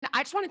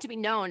I just want it to be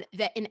known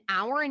that an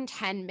hour and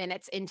 10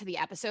 minutes into the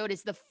episode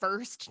is the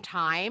first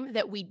time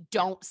that we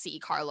don't see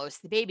Carlos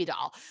the baby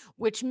doll,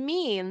 which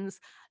means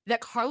that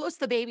Carlos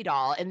the baby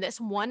doll in this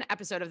one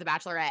episode of The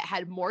Bachelorette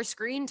had more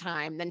screen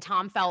time than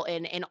Tom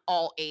Felton in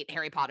all 8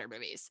 Harry Potter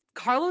movies.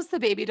 Carlos the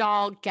baby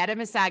doll, get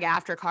him a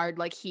SAG-AFTRA card,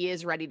 like he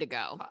is ready to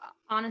go.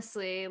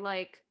 Honestly,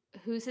 like,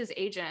 who's his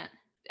agent?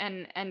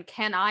 And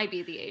can I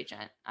be the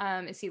agent?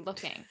 Is he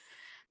looking?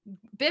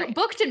 Right.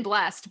 Booked and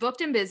blessed,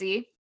 booked and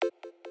busy.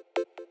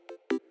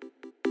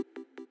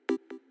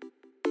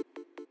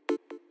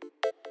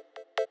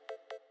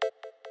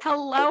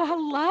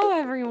 Hello,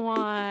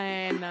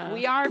 everyone.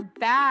 We are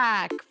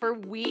back for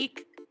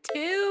week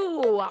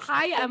 2.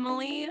 Hi,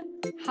 Emily.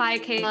 Hi,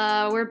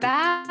 Kayla. We're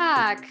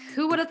back.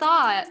 Who would have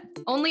thought?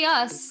 Only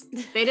us.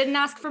 They didn't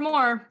ask for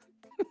more,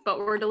 but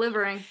we're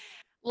delivering.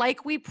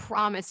 Like we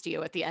promised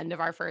you at the end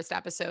of our first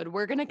episode,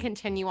 we're going to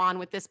continue on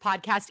with this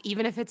podcast,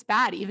 even if it's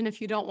bad, even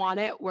if you don't want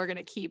it, we're going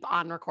to keep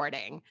on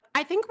recording.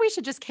 I think we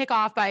should just kick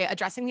off by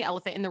addressing the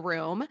elephant in the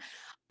room,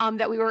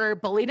 that we were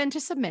bullied into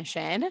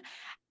submission,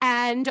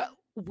 and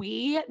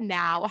we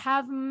now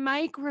have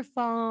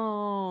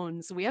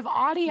microphones. We have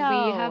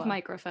audio. We have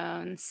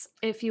microphones.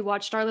 If you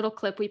watched our little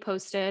clip we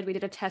posted, we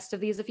did a test of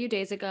these a few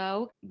days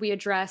ago. We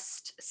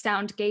addressed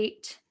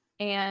Soundgate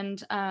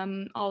and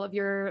all of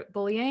your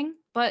bullying,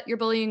 but your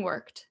bullying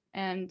worked.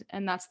 And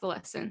that's the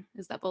lesson,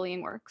 is that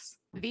bullying works.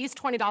 These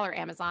 $20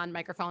 Amazon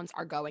microphones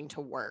are going to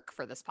work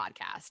for this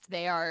podcast.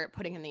 They are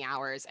putting in the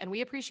hours and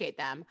we appreciate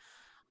them.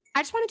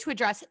 I just wanted to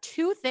address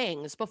 2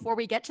 things before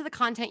we get to the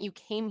content you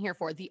came here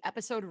for, the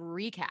episode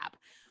recap.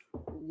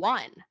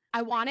 1,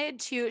 I wanted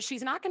to,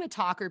 she's not going to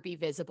talk or be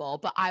visible,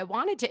 but I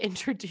wanted to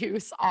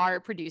introduce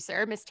our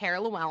producer, Miss Tara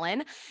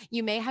Llewellyn.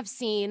 You may have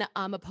seen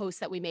a post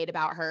that we made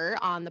about her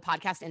on the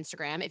podcast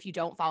Instagram. If you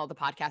don't follow the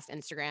podcast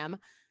Instagram,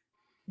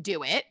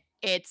 do it.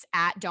 It's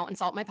at Don't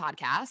Insult My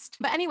Podcast.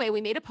 But anyway, we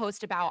made a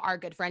post about our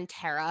good friend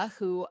Tara,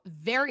 who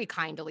very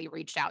kindly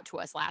reached out to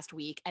us last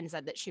week and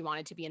said that she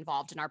wanted to be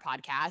involved in our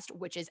podcast,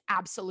 which is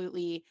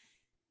absolutely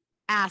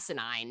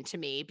asinine to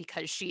me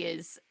because she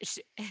is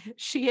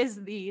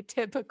the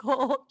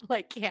typical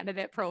like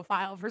candidate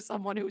profile for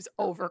someone who's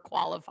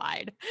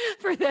overqualified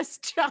for this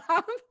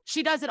job.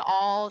 She does it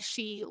all.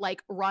 She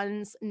like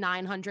runs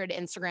 900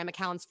 Instagram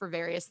accounts for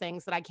various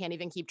things that I can't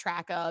even keep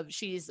track of.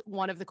 She's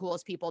one of the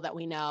coolest people that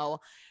we know.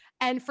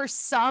 And for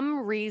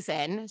some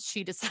reason,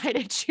 she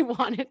decided she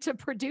wanted to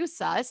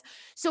produce us.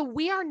 So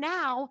we are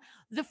now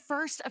the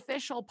first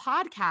official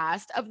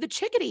podcast of the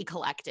Chickadee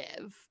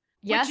Collective.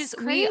 Yes, which is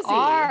crazy. We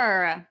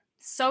are.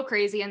 So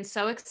crazy and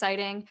so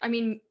exciting. I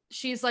mean,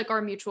 she's like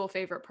our mutual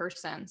favorite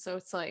person. So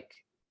it's like,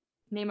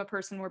 name a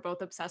person we're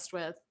both obsessed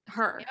with.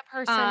 Her. Name a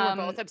person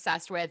we're both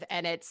obsessed with.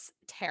 And it's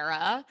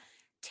Tara,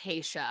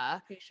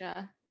 Tayshia,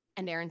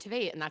 and Erin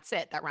Tveit. And that's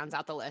it. That rounds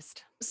out the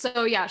list.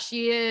 So yeah,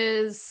 she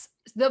is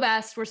the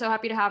best. We're so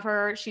happy to have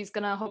her. She's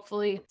gonna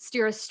hopefully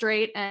steer us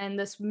straight, and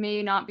this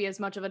may not be as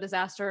much of a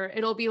disaster.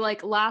 It'll be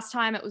like last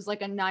time it was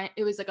like an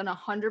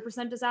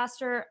 100%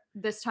 disaster.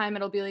 This time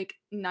it'll be like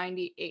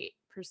 98%.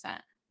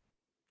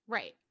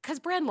 Right. Because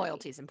brand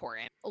loyalty is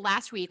important.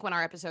 Last week when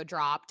our episode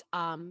dropped,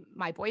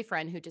 my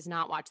boyfriend, who does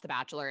not watch The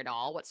Bachelor at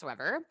all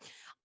whatsoever,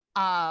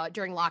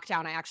 during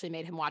lockdown, I actually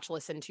made him watch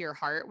Listen to Your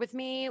Heart with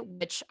me,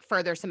 which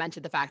further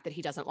cemented the fact that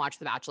he doesn't watch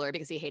The Bachelor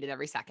because he hated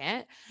every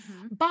second.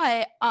 Mm-hmm.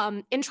 But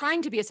in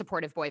trying to be a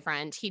supportive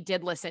boyfriend, he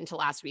did listen to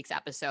last week's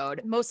episode,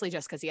 mostly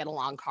just because he had a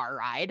long car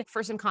ride.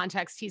 For some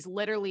context, he's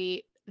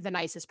literally the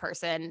nicest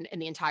person in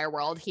the entire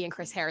world. He and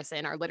Chris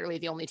Harrison are literally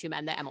the only 2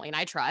 men that Emily and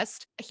I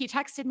trust. He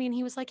texted me and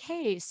he was like,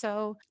 hey,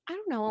 so I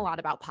don't know a lot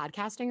about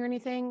podcasting or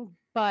anything,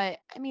 but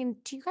I mean,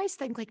 do you guys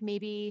think like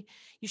maybe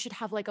you should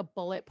have like a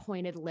bullet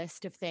pointed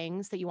list of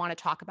things that you want to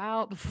talk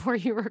about before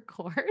you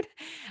record?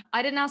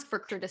 I didn't ask for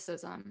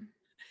criticism.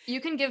 You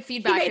can give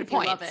feedback if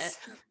you love it.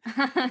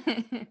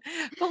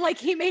 But like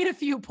he made a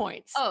few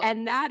points. Oh,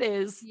 and that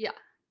is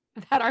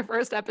that our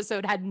first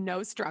episode had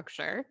no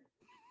structure.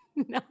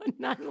 No,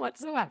 none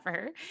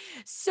whatsoever.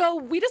 So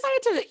we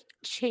decided to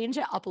change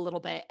it up a little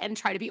bit and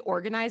try to be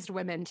organized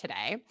women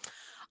today.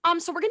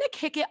 So we're going to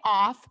kick it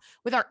off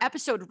with our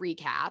episode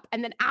recap.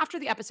 And then after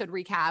the episode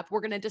recap, we're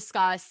going to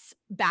discuss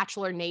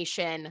Bachelor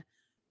Nation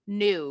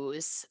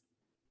news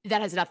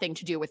that has nothing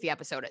to do with the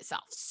episode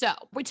itself. So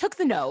we took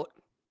the note.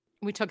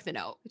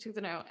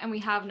 And we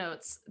have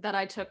notes that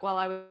I took while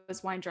I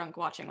was wine drunk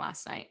watching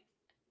last night.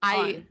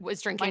 I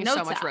was drinking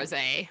so much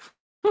rosé.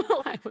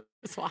 I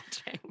was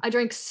watching. I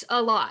drank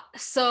a lot.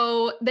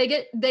 So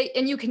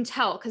and you can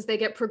tell because they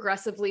get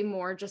progressively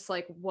more just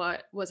like,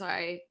 what was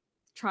I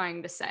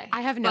trying to say? I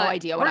have no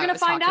idea what I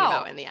was talking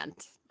about in the end.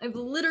 I have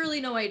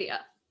literally no idea,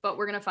 but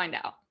we're going to find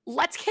out.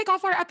 Let's kick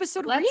off our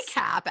episode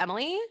recap,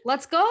 Emily.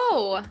 Let's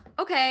go.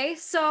 Okay,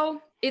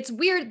 so it's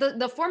weird.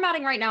 The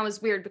formatting right now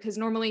is weird because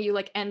normally you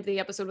like end the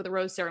episode with a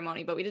rose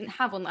ceremony, but we didn't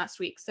have one last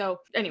week. So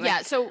anyway.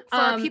 Yeah, so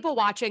for people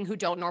watching who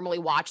don't normally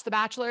watch The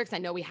Bachelor, because I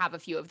know we have a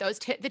few of those,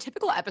 the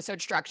typical episode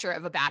structure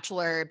of a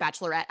Bachelor,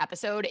 Bachelorette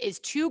episode is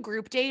 2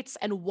 group dates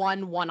and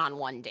 1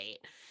 one-on-one date.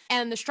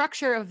 And the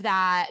structure of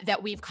that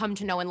we've come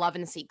to know and love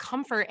and seek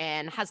comfort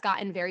in has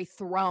gotten very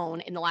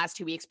thrown in the last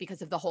 2 weeks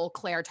because of the whole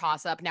Claire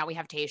toss up. Now we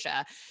have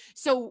Tayshia.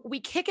 So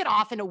we kick it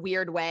off in a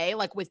weird way,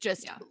 like with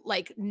just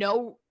like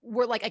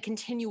we're like a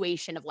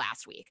continuation of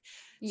last week.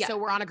 Yeah. So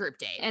we're on a group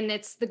date. And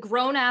it's the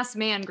grown ass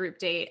man group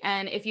date.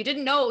 And if you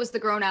didn't know it was the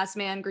grown ass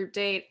man group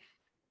date,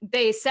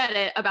 they said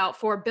it about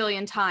 4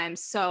 billion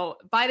times. So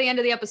by the end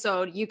of the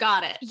episode, you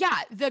got it. Yeah.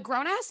 The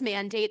grown-ass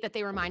mandate that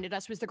they reminded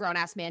us was the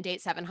grown-ass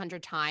mandate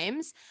 700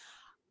 times.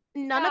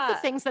 None of the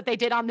things that they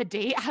did on the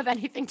date have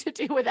anything to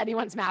do with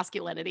anyone's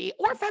masculinity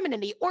or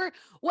femininity or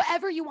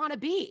whatever you want to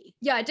be.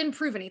 Yeah, it didn't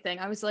prove anything.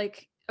 I was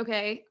like,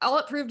 okay, all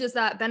it proved is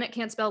that Bennett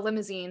can't spell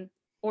limousine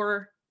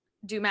or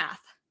do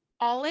math.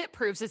 All it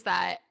proves is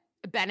that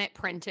Bennett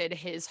printed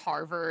his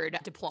Harvard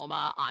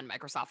diploma on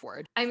Microsoft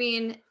Word. I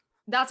mean,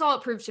 that's all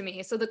it proved to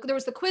me. So there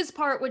was the quiz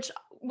part, which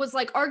was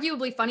like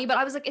arguably funny, but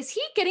I was like, is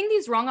he getting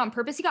these wrong on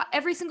purpose? He got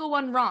every single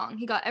one wrong.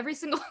 He got every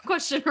single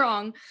question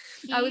wrong.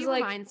 I was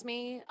like, reminds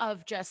me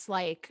of just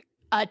like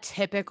a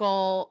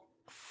typical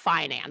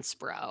finance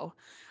bro.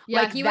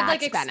 Yeah, like, he would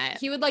like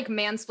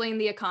mansplain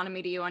the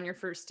economy to you on your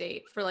first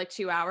date for like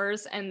 2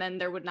 hours, and then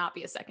there would not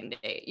be a second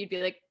date. You'd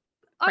be like,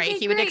 okay, right.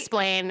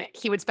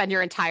 He would spend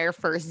your entire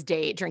first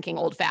date drinking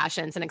old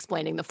fashions and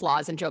explaining the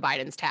flaws in Joe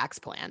Biden's tax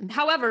plan.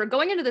 However,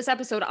 going into this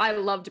episode, I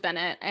loved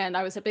Bennett and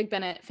I was a big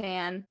Bennett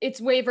fan.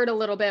 It's wavered a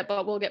little bit,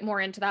 but we'll get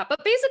more into that.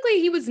 But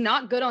basically, he was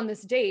not good on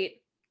this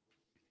date.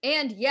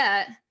 And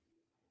yet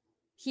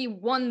he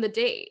won the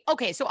date.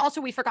 Okay, so also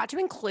we forgot to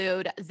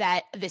include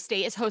that this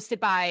date is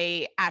hosted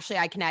by Ashley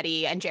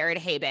Iaconetti and Jared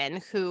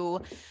Haben, who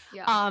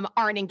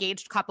are an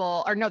engaged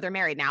couple, or no, they're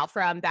married now,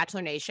 from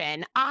Bachelor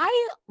Nation.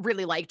 I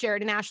really like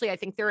Jared and Ashley. I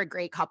think they're a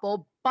great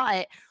couple,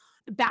 but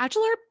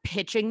Bachelor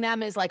pitching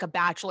them as like a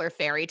Bachelor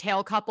fairy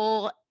tale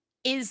couple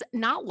is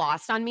not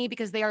lost on me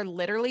because they are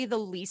literally the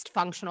least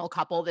functional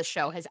couple this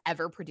show has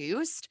ever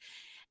produced.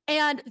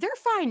 And they're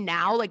fine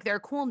now, like they're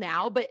cool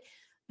now, but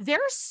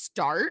their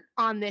start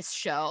on this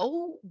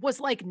show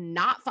was like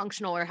not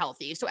functional or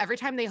healthy. So every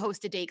time they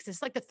host a date, because this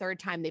is like the third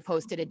time they've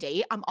hosted a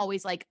date, I'm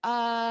always like,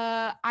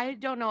 I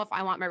don't know if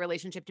I want my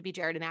relationship to be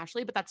Jared and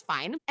Ashley, but that's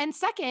fine. And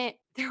second,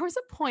 there was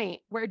a point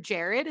where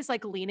Jared is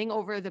like leaning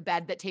over the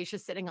bed that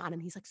Tayshia's sitting on,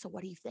 and he's like, so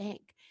what do you think?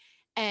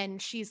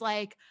 And she's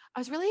like, I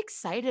was really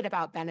excited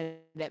about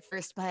Bennett at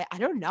first, but I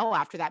don't know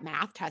after that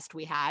math test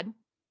we had.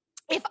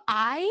 If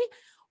I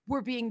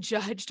were being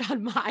judged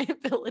on my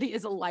ability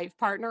as a life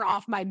partner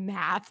off my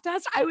math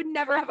test, I would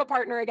never have a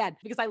partner again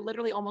because I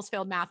literally almost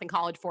failed math in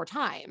college 4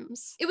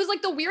 times. It was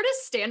like the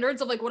weirdest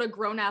standards of like what a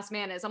grown-ass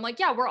man is. I'm like,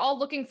 yeah, we're all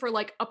looking for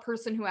like a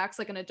person who acts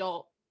like an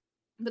adult.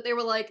 But they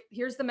were like,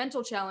 here's the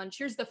mental challenge,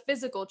 here's the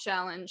physical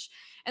challenge,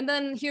 and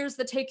then here's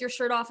the take your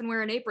shirt off and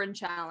wear an apron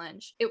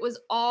challenge. It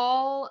was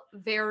all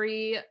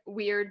very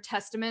weird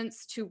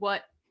testaments to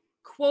what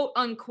quote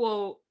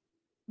unquote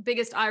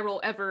biggest eye roll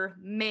ever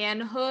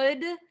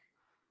manhood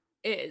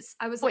is.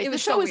 I was like, the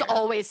show is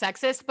always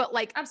sexist, but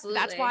like, absolutely,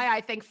 that's why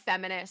I think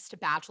feminist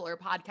Bachelor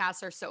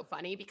podcasts are so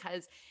funny,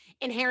 because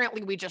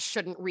inherently we just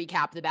shouldn't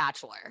recap The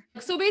Bachelor.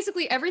 So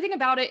basically everything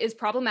about it is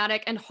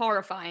problematic and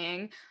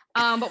horrifying,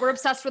 but we're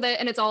obsessed with it,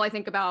 and it's all I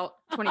think about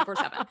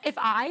 24/7. If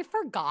I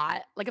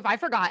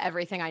forgot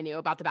everything I knew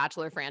about The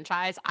Bachelor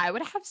franchise, I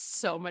would have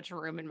so much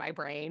room in my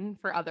brain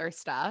for other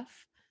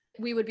stuff.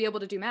 We would be able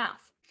to do math.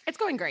 It's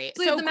going great.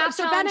 So the math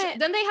challenge, Bennett,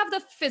 then they have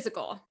the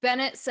physical.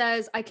 Bennett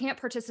says, I can't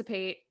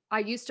participate. I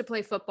used to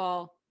play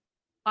football.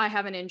 I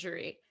have an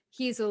injury.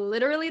 He's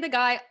literally the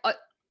guy.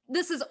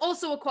 This is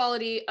also a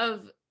quality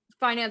of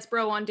finance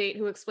bro on date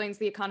who explains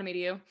the economy to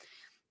you.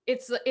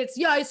 It's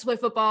yeah, I used to play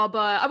football,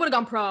 but I would have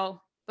gone pro,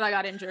 but I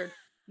got injured.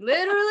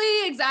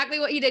 Literally exactly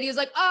what he did. He was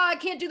like, I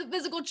can't do the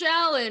physical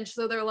challenge.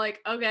 So they're like,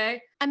 okay.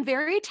 I'm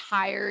very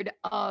tired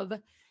of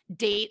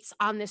dates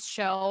on this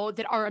show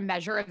that are a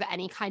measure of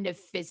any kind of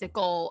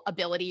physical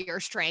ability or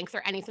strength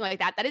or anything like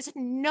that. That is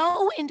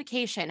no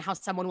indication how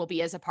someone will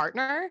be as a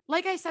partner.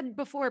 Like I said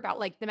before about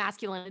like the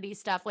masculinity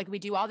stuff, like we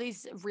do all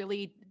these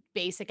really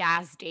basic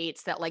ass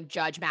dates that like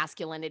judge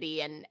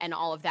masculinity and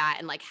all of that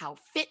and like how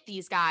fit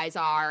these guys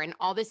are and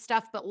all this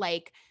stuff. But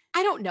like,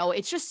 I don't know.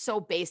 It's just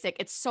so basic.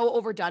 It's so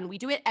overdone. We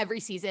do it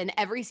every season.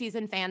 Every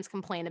season fans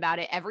complain about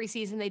it. Every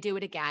season they do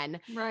it again.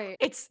 Right.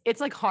 It's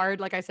like hard,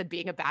 like I said,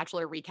 being a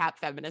Bachelor recap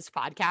feminist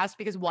podcast,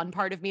 because one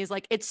part of me is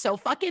like, it's so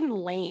fucking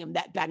lame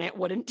that Bennett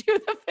wouldn't do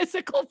the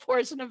physical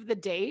portion of the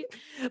date.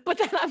 But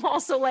then I'm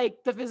also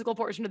like, the physical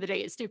portion of the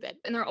date is stupid.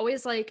 And they're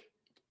always like,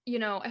 you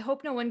know, I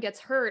hope no one gets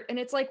hurt. And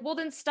it's like, well,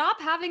 then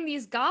stop having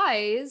these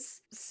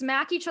guys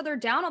smack each other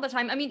down all the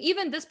time. I mean,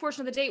 even this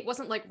portion of the date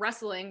wasn't like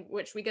wrestling,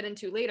 which we get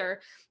into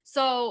later.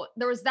 So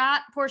there was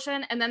that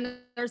portion. And then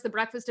there's the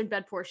breakfast in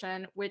bed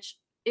portion, which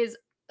is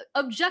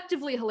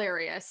objectively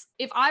hilarious.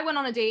 If I went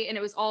on a date and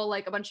it was all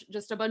like a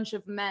bunch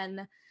of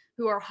men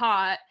who are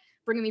hot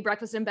bringing me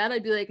breakfast in bed,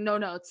 I'd be like, no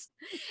notes.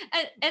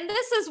 And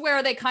this is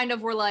where they kind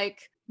of were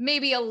like,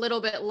 maybe a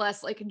little bit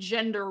less like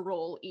gender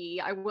role-y,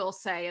 I will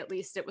say. At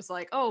least it was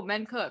like, oh,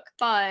 men cook.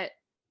 But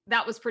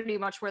that was pretty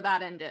much where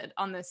that ended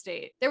on this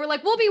date. They were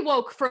like, we'll be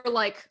woke for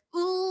like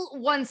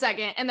 1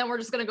 second, and then we're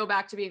just gonna go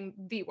back to being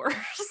the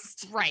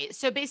worst. Right.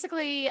 So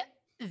basically,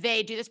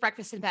 they do this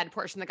breakfast in bed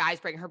portion. The guys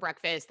bring her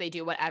breakfast. They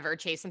do whatever.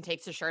 Chasen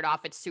takes his shirt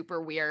off. It's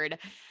super weird.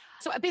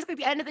 So basically, at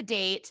the end of the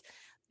date,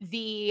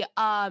 the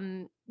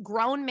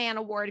grown man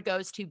award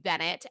goes to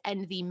Bennett,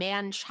 and the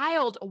man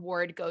child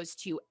award goes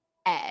to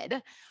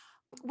Ed,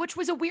 which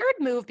was a weird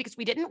move because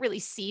we didn't really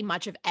see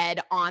much of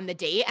Ed on the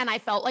date. And I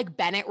felt like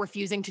Bennett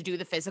refusing to do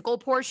the physical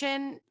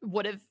portion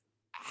would have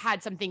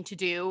had something to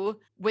do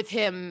with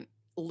him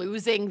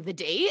losing the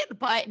date.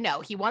 But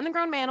no, he won the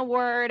grown man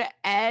award.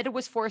 Ed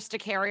was forced to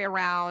carry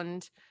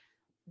around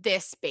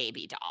this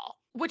baby doll,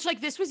 which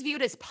like this was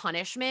viewed as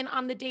punishment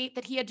on the date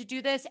that he had to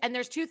do this. And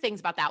there's two things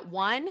about that.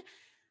 One,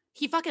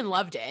 he fucking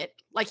loved it.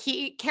 Like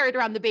he carried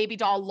around the baby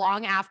doll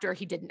long after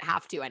he didn't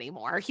have to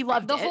anymore. He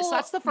loved it. So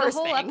that's the first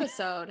whole thing.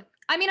 episode.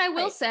 I mean, I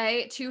will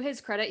say, to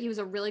his credit, he was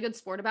a really good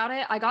sport about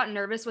it. I got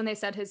nervous when they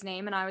said his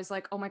name, and I was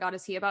like, oh my God,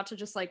 is he about to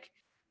just like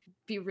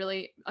be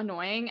really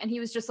annoying? And he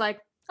was just like,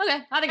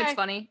 okay, I think it's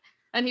funny.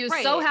 And he was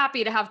so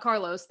happy to have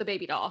Carlos, the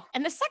baby doll.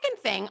 And the second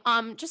thing,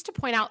 just to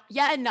point out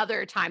yet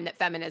another time that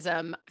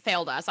feminism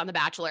failed us on The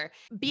Bachelor,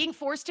 being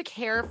forced to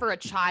care for a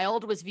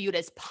child was viewed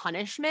as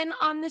punishment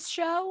on this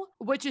show,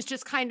 which is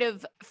just kind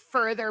of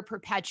further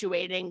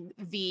perpetuating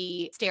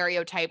the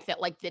stereotype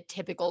that like the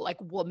typical like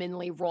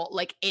womanly role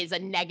like is a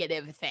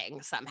negative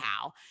thing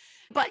somehow.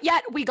 But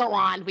yet we go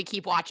on, we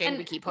keep watching, and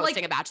we keep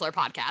posting like, a Bachelor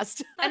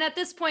podcast. And at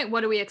this point,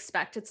 what do we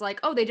expect? It's like,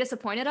 oh, they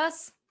disappointed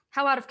us?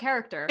 How out of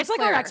character. It's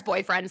like our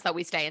ex-boyfriends that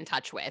we stay in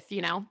touch with,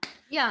 you know?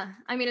 Yeah.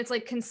 I mean, it's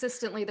like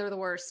consistently they're the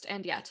worst,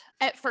 and yet.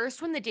 At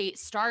first, when the date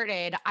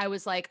started, I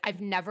was like,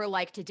 I've never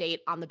liked a date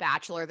on The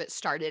Bachelor that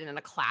started in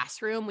a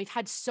classroom. We've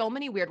had so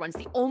many weird ones.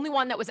 The only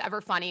one that was ever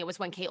funny was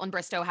when Caitlin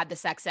Bristowe had the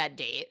sex ed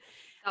date.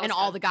 And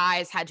all the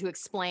guys had to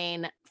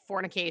explain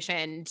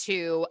fornication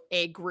to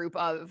a group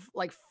of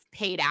like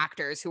paid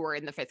actors who were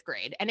in the 5th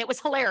grade. And it was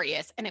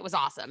hilarious and it was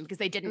awesome because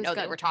they didn't know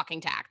they were talking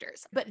to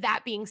actors. But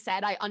that being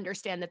said, I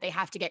understand that they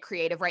have to get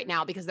creative right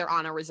now because they're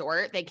on a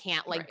resort. They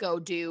can't like go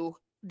do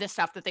the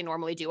stuff that they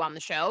normally do on the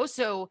show.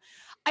 So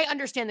I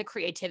understand the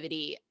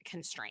creativity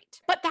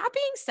constraint. But that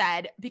being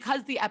said,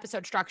 because the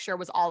episode structure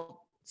was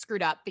all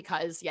screwed up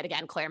because yet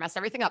again, Claire messed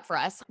everything up for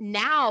us.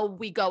 Now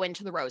we go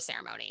into the rose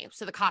ceremony.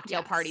 So the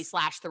cocktail party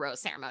 / the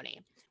rose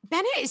ceremony.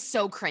 Bennett is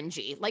so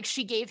cringy. Like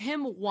she gave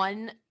him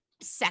 1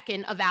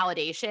 second of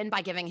validation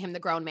by giving him the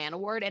grown man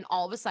award, and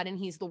all of a sudden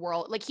he's the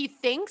world. Like he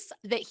thinks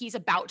that he's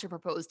about to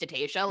propose to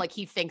Tayshia. Like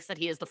he thinks that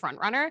he is the front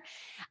runner.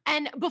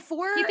 And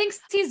before he thinks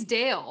he's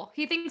Dale.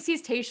 He thinks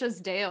he's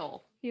Tayshia's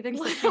Dale. He thinks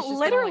that Tayshia's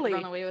literally gonna,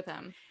 like, run away with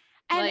him.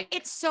 And like,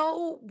 it's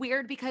so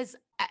weird because,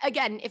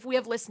 again, if we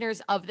have listeners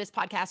of this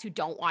podcast who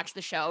don't watch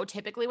the show,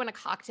 typically when a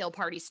cocktail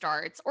party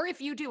starts, or if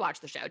you do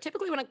watch the show,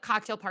 typically when a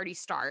cocktail party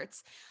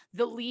starts,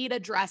 the lead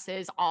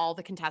addresses all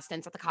the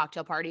contestants at the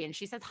cocktail party. And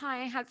she says,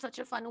 hi, I had such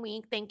a fun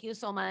week. Thank you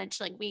so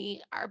much. Like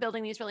we are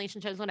building these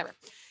relationships, whatever.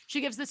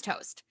 She gives this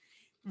toast.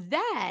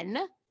 Then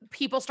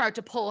people start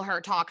to pull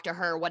her, talk to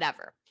her,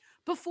 whatever.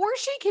 Before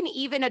she can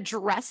even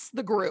address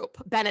the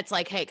group, Bennett's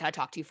like, hey, can I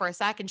talk to you for a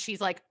sec? And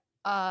she's like,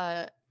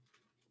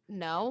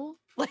 no,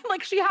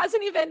 like she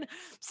hasn't even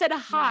said a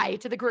hi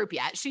to the group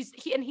yet.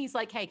 He's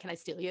like, hey, can I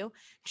steal you?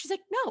 She's like,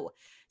 no.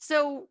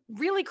 So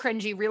really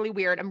cringy, really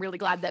weird. I'm really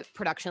glad that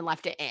production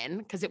left it in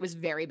because it was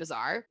very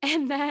bizarre.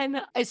 And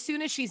then as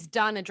soon as she's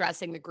done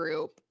addressing the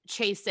group,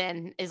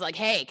 Chasen is like,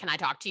 hey, can I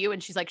talk to you?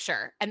 And she's like,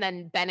 sure. And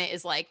then Bennett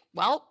is like,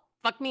 well,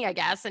 fuck me, I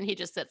guess. And he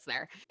just sits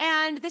there.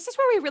 And this is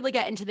where we really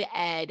get into the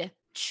Ed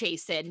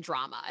Chasen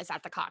drama is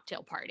at the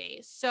cocktail party.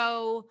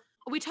 So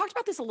we talked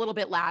about this a little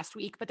bit last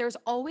week, but there's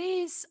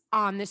always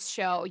on this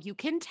show, you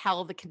can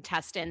tell the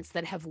contestants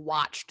that have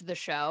watched the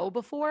show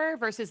before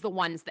versus the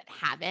ones that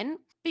haven't,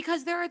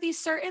 because there are these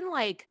certain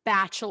like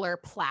Bachelor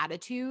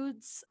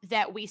platitudes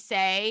that we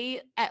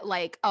say at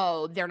like,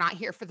 oh, they're not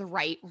here for the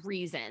right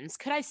reasons.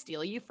 Could I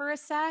steal you for a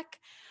sec?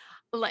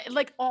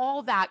 Like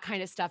all that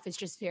kind of stuff is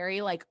just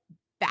very like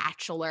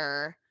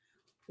Bachelor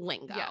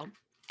lingo. Yeah.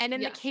 And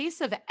in the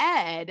case of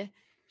Ed,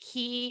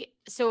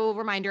 so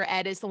reminder,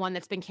 Ed is the one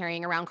that's been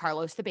carrying around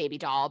Carlos the baby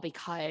doll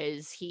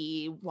because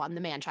he won the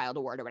man-child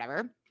award or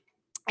whatever.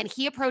 And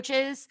he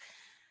approaches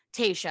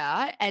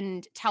Tayshia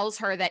and tells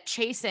her that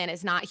Chasen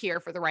is not here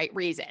for the right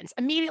reasons.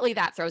 Immediately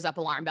that throws up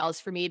alarm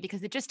bells for me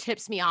because it just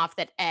tips me off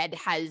that Ed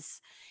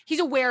he's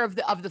aware of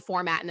the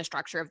format and the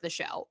structure of the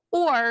show.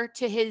 Or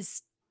to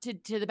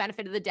the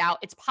benefit of the doubt,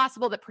 it's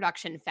possible that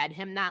production fed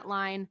him that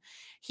line.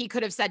 He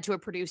could have said to a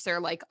producer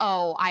like,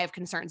 oh, I have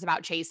concerns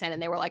about Chasen.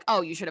 And they were like,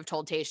 oh, you should have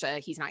told Tayshia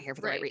he's not here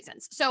for the right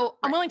reasons. So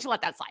I'm willing to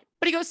let that slide.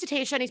 But he goes to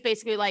Tayshia and he's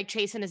basically like,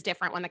 Chasen is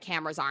different when the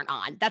cameras aren't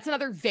on. That's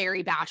another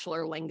very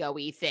Bachelor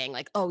lingo-y thing.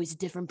 Like, oh, he's a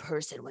different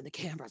person when the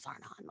cameras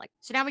aren't on. Like,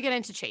 so now we get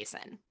into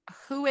Chasen,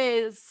 who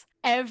is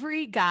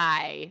every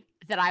guy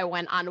that I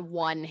went on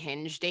one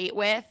Hinge date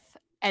with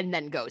and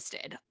then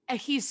ghosted. And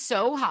he's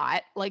so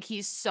hot. Like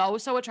he's so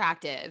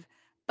attractive,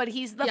 but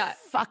he's the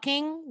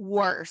fucking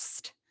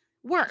worst.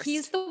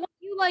 He's the one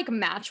you you like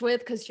match with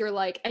because you're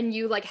like, and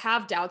you like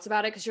have doubts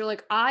about it because you're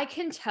like, I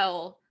can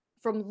tell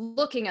from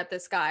looking at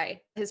this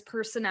guy, his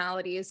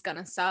personality is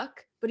gonna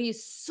suck, but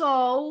he's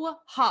so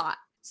hot.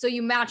 So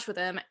you match with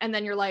him, and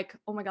then you're like,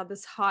 oh my God,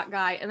 this hot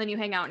guy. And then you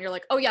hang out and you're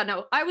like, oh yeah,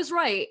 no, I was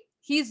right.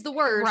 He's the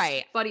worst,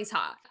 Right. but he's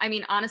hot. I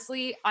mean,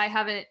 honestly,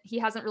 he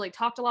hasn't really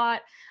talked a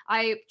lot.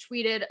 I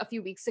tweeted a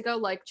few weeks ago,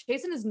 like,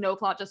 Jason is no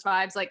plot, just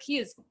vibes. Like, he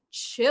is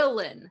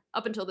chilling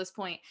up until this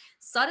point.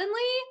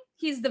 Suddenly,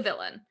 he's the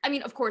villain. I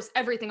mean, of course,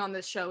 everything on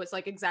this show is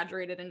like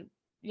exaggerated and,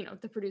 you know,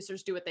 the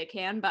producers do what they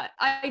can, but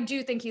I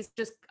do think he's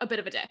just a bit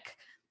of a dick,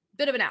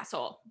 bit of an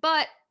asshole.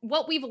 But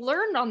what we've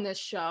learned on this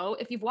show,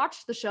 if you've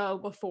watched the show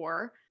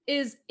before,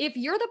 is if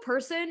you're the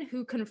person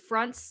who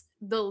confronts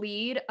the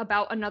lead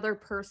about another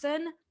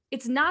person,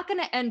 it's not going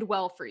to end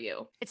well for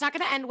you. It's not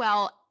going to end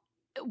well,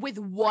 with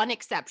one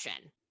exception.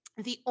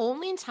 The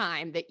only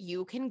time that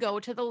you can go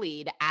to the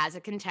lead as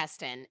a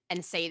contestant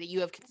and say that you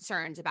have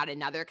concerns about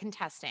another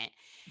contestant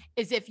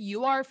is if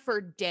you are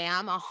for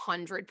damn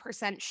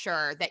 100%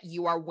 sure that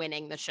you are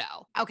winning the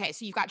show. Okay,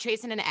 so you've got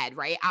Jason and Ed,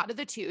 right? Out of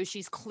the two,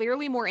 she's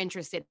clearly more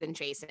interested in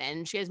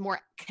Jason. She has more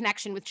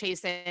connection with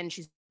Jason.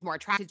 She's more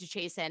attracted to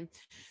Jason.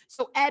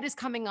 So Ed is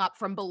coming up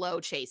from below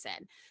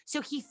Jason. So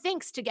he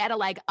thinks to get a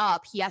leg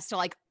up, he has to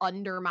like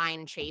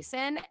undermine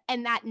Jason.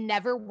 And that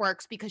never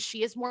works because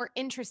she is more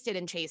interested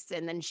in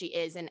Jason than she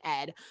is in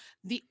Ed.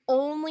 The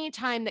only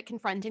time that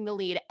confronting the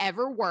lead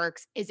ever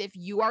works is if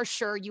you are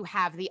sure you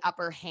have the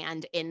upper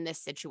hand in this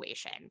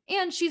situation.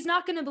 And she's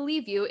not going to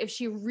believe you if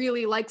she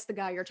really likes the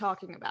guy you're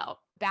talking about.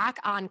 Back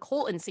on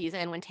Colton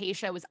season, when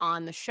Tayshia was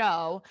on the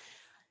show,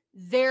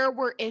 there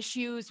were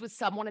issues with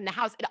someone in the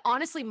house. It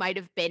honestly might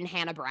have been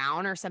Hannah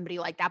Brown or somebody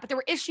like that, but there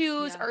were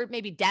issues, or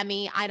maybe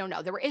Demi. I don't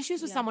know. There were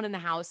issues with someone in the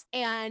house,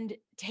 and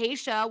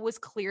Tayshia was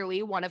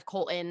clearly one of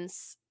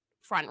Colton's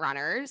front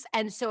runners.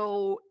 And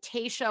so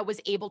Tayshia was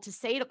able to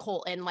say to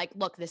Colton, like,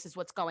 look, this is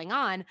what's going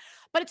on.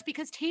 But it's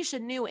because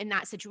Tayshia knew in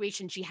that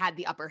situation she had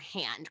the upper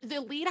hand. The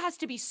lead has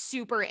to be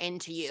super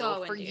into you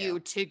for you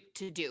to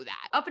do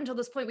that. Up until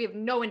this point, we have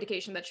no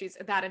indication that she's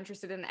that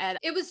interested in Ed.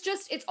 It was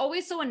just, it's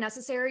always so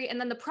unnecessary. And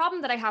then the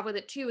problem that I have with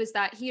it too is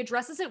that he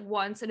addresses it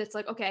once and it's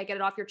like, okay, I get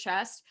it off your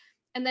chest.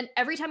 And then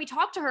every time he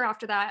talked to her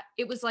after that,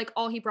 it was like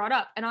all he brought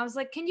up. And I was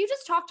like, can you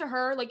just talk to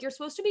her? Like, you're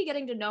supposed to be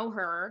getting to know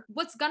her.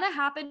 What's going to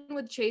happen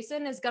with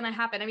Jason is going to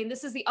happen. I mean,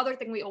 this is the other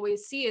thing we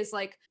always see is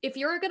like, if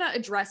you're going to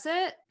address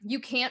it, you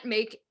can't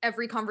make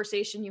every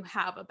conversation you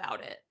have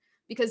about it,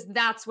 because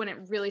that's when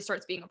it really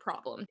starts being a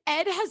problem.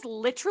 Ed has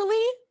literally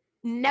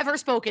never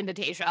spoken to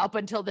Tayshia up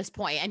until this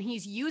point, and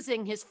he's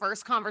using his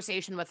first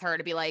conversation with her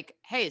to be like,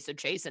 hey, so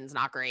Jason's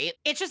not great.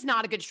 It's just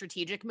not a good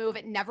strategic move.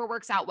 It never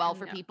works out well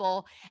for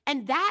people.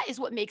 And that is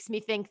what makes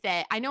me think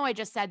that, I know I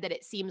just said that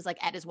it seems like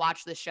Ed has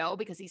watched the show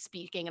because he's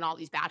speaking in all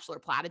these bachelor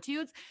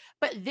platitudes,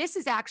 but this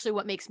is actually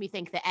what makes me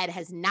think that Ed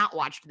has not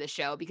watched the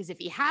show, because if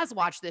he has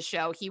watched the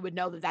show, he would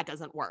know that that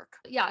doesn't work.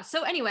 Yeah.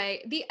 So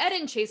anyway, the Ed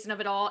and Jason of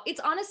it all, it's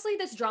honestly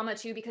this drama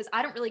too, because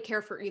I don't really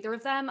care for either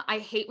of them. I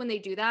hate when they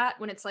do that,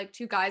 when it's like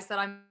two guys that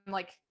I'm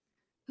like,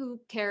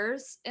 who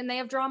cares? And they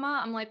have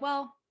drama. I'm like,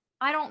 well,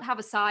 I don't have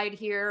a side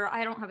here.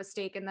 I don't have a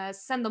stake in this.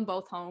 Send them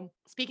both home.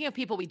 Speaking of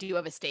people we do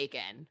have a stake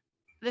in,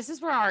 this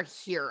is where our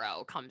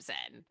hero comes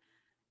in.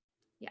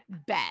 Yeah.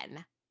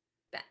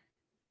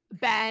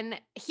 Ben,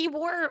 he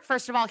wore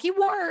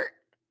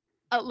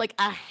like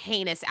a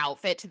heinous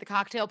outfit to the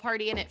cocktail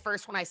party. And at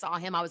first when I saw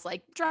him, I was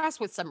like, dress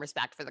with some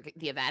respect for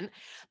the event.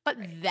 But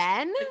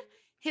then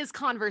his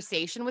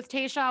conversation with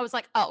Tayshia, I was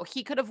like, oh,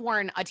 he could have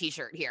worn a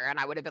t-shirt here. And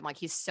I would have been like,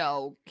 he's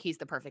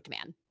the perfect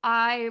man.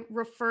 I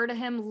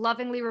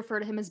lovingly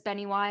refer to him as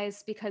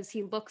Pennywise, because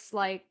he looks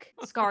like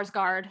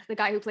Skarsgård, the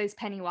guy who plays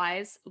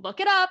Pennywise. Look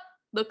it up.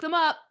 Look them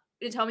up.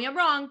 Tell me I'm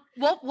wrong.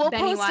 We'll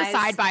post a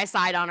side by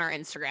side on our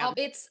Instagram.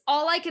 It's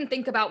all I can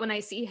think about when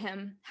I see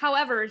him.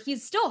 However,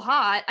 he's still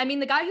hot. I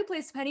mean, the guy who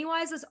plays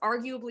Pennywise is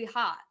arguably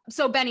hot.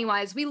 So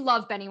Pennywise, we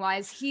love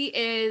Pennywise. He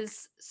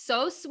is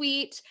so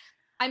sweet.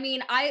 I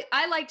mean,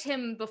 I liked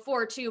him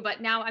before too,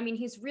 but now, I mean,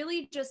 he's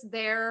really just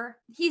there.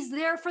 He's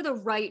there for the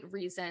right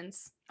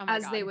reasons,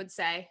 as they would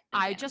say.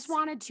 I just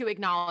wanted to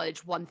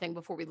acknowledge one thing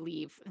before we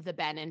leave the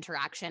Ben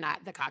interaction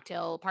at the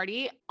cocktail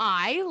party.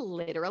 I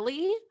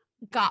literally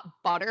got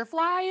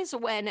butterflies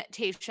when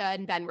Tayshia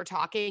and Ben were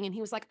talking, and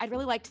he was like, I'd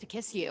really like to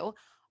kiss you.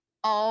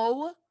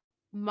 Oh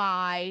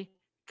my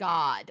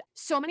God.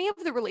 So many of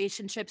the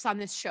relationships on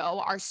this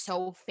show are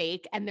so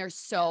fake, and they're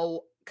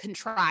so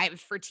contrived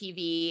for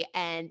TV,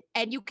 and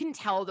you can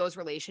tell those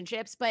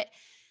relationships, but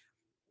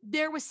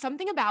there was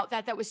something about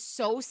that was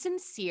so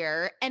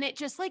sincere, and it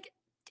just like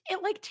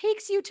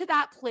takes you to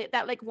that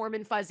that like warm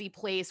and fuzzy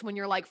place when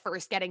you're like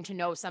first getting to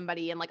know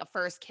somebody and like a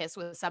first kiss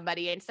with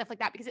somebody and stuff like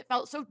that, because it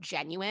felt so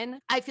genuine.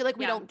 I feel like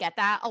we don't get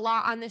that a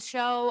lot on this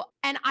show,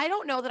 and I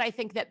don't know that I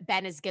think that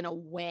Ben is gonna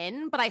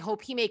win, but I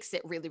hope he makes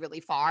it really,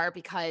 really far,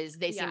 because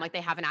they seem like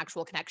they have an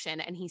actual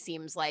connection, and he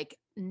seems like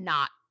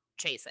not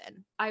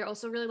Chasen. I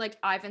also really liked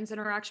Ivan's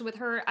interaction with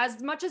her.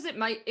 As much as it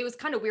was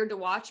kind of weird to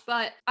watch,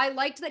 but I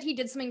liked that he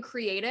did something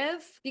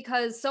creative,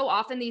 because so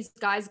often these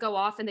guys go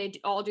off and they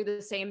all do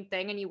the same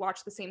thing and you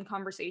watch the same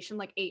conversation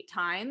like 8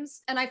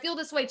 times. And I feel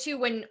this way too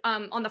when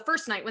on the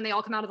first night when they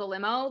all come out of the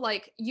limo,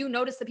 like you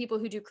notice the people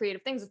who do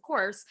creative things, of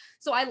course.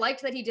 So I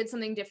liked that he did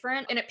something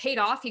different and it paid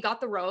off. He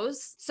got the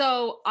rose.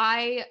 So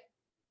I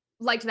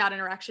liked that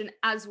interaction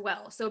as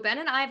well. So Ben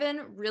and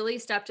Ivan really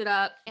stepped it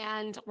up.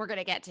 And we're going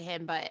to get to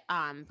him, but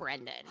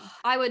Brendan.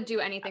 I would do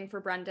anything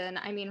for Brendan.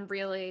 I mean,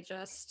 really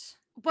just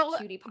Well,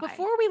 cutie pie.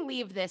 before we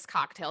leave this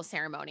cocktail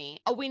ceremony,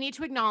 we need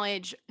to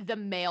acknowledge the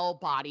male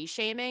body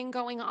shaming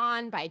going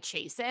on by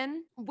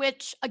Chasen,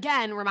 which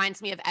again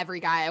reminds me of every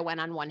guy I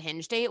went on one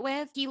Hinge date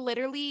with. He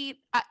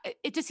literally,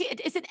 is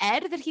it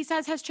Ed that he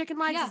says has chicken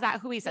legs? Yeah. Is that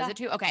who he says Yeah. it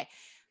to? Okay.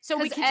 So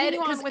we Because continue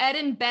on with Ed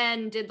and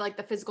Ben did like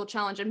the physical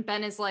challenge, and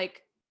Ben is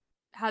like,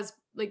 has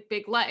like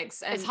big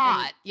legs and it's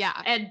hot. Yeah.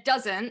 Ed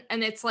doesn't.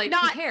 And it's like,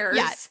 Not who cares?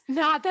 Yeah,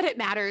 not that it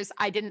matters.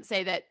 I didn't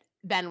say that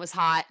Ben was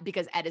hot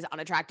because Ed is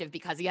unattractive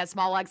because he has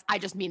small legs. I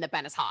just mean that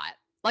Ben is hot.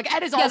 Like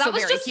Ed is also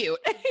very cute.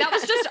 That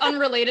was just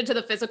unrelated to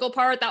the physical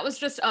part. That was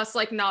just us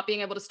like not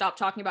being able to stop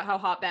talking about how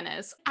hot Ben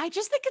is. I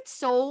just think it's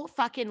so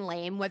fucking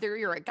lame, whether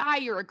you're a guy,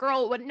 you're a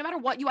girl, no matter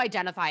what you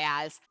identify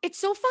as, it's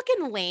so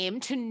fucking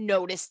lame to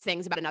notice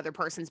things about another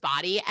person's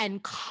body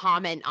and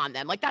comment on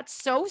them. Like that's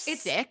so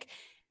sick.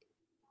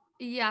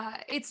 Yeah,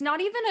 it's not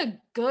even a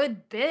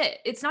good bit.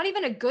 It's not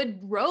even a good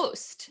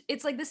roast.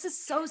 It's like, this is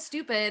so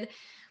stupid.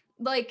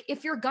 Like,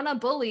 if you're gonna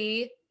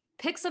bully,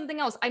 pick something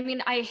else. I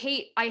mean, I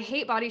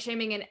hate body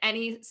shaming in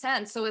any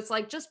sense. So it's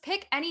like, just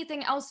pick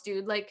anything else,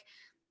 dude. Like,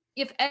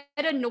 if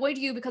Ed annoyed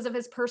you because of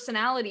his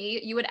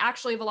personality, you would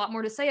actually have a lot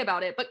more to say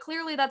about it. But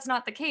clearly that's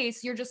not the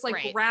case. You're just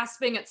like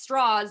grasping at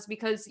straws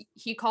because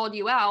he called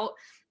you out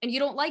and you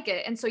don't like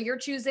it. And so you're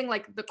choosing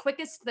like the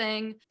quickest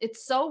thing.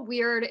 It's so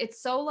weird.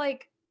 It's so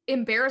like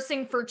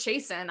embarrassing for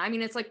Chasen. I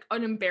mean, it's like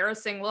an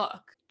embarrassing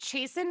look.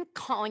 Chasen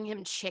calling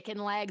him chicken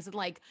legs and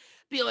like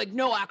be like,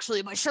 no,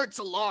 actually my shirt's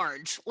a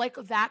large. Like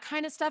that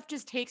kind of stuff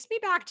just takes me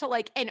back to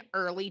like an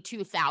early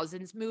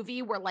 2000s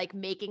movie where like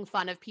making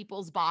fun of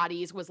people's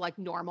bodies was like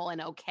normal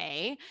and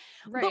okay.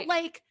 Right. But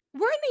like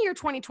we're in the year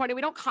 2020.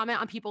 We don't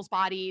comment on people's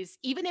bodies.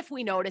 Even if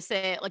we notice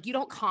it, like you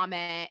don't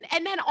comment.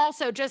 And then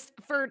also just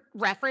for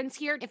reference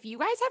here, if you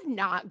guys have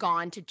not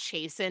gone to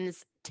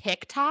Chasen's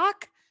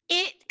TikTok,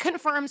 it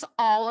confirms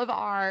all of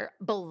our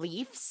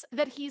beliefs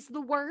that he's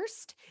the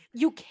worst.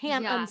 You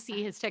can't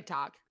unsee his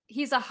TikTok.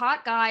 He's a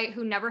hot guy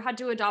who never had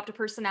to adopt a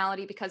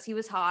personality because he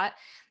was hot.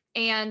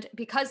 And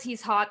because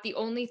he's hot, the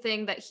only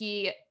thing that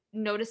he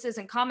notices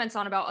and comments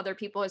on about other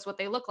people is what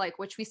they look like,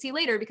 which we see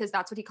later because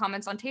that's what he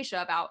comments on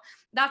Tayshia about.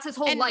 That's his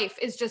whole life,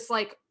 is just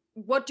like,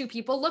 what do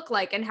people look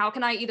like? And how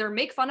can I either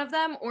make fun of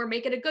them or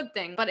make it a good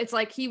thing? But it's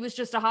like, he was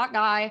just a hot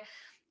guy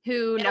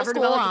who never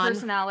developed a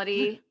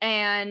personality,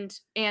 and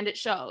it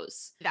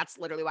shows. That's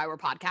literally why we're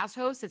podcast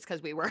hosts. It's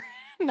because we were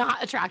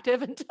not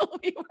attractive until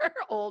we were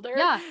older.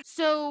 Yeah.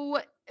 So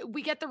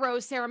we get the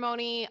rose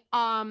ceremony.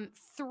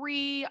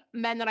 3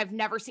 men that I've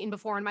never seen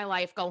before in my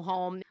life go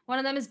home. One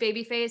of them is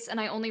Babyface, and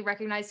I only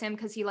recognize him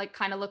because he like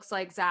kind of looks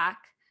like Zach,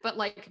 but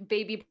like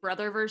baby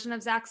brother version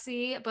of Zach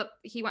C. But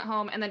he went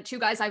home. And then 2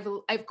 guys I've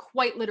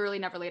quite literally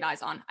never laid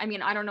eyes on. I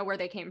mean, I don't know where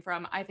they came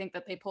from. I think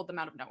that they pulled them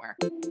out of nowhere.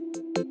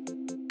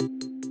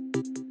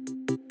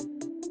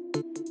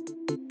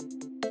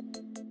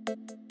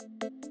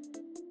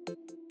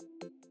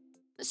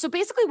 So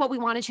basically what we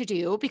wanted to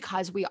do,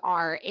 because we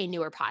are a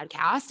newer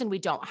podcast and we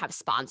don't have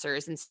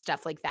sponsors and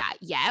stuff like that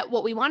yet,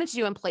 what we wanted to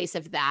do in place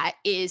of that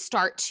is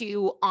start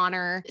to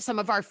honor some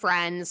of our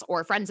friends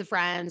or friends of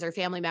friends or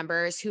family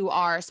members who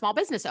are small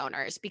business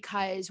owners,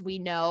 because we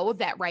know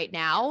that right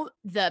now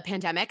the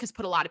pandemic has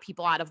put a lot of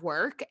people out of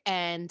work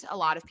and a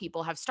lot of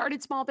people have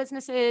started small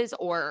businesses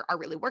or are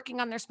really working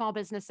on their small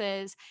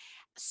businesses.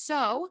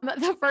 So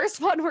the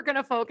first one we're going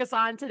to focus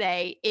on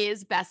today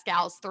is Best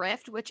Gals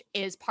Thrift, which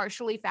is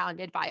partially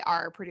founded by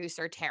our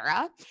producer,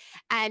 Tara,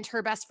 and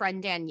her best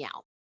friend,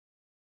 Danielle.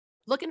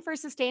 Looking for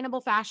sustainable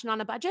fashion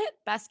on a budget?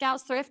 Best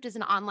Gals Thrift is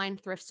an online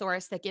thrift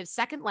source that gives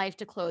second life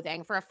to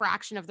clothing for a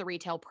fraction of the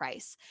retail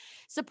price.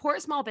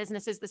 Support small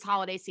businesses this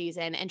holiday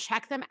season and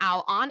check them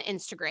out on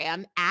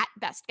Instagram at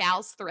Best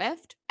Gals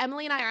Thrift.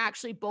 Emily and I are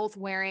actually both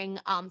wearing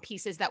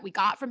pieces that we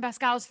got from Best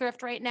Gals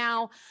Thrift right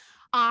now.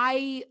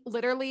 I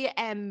literally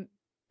am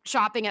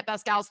shopping at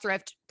Best Gals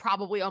Thrift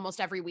probably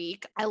almost every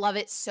week. I love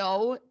it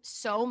so,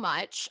 so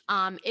much.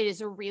 It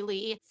is a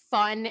really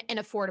fun and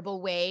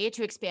affordable way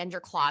to expand your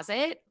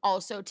closet.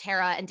 Also,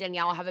 Tara and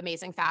Danielle have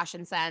amazing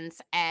fashion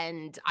sense,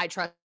 and I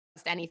trust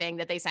anything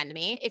that they send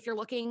me. If you're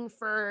looking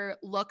for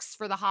looks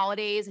for the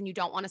holidays and you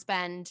don't want to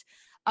spend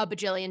a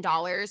bajillion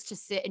dollars to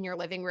sit in your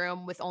living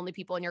room with only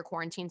people in your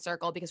quarantine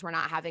circle because we're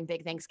not having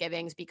big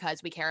Thanksgivings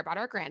because we care about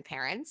our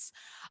grandparents,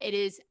 it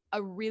is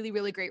a really,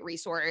 really great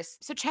resource.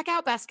 So check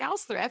out Best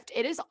Gals Thrift.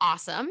 It is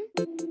awesome.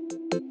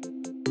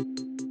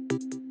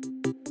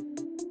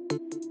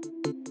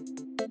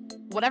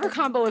 whatever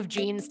combo of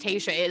genes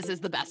Tayshia is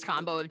the best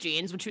combo of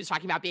genes. When she was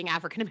talking about being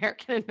African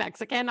American and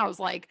Mexican, I was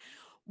like,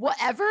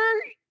 whatever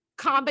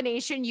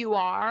combination you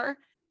are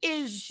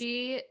is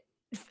She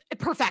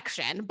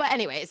perfection. But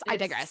anyways, I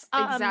digress.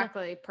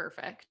 Exactly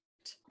perfect.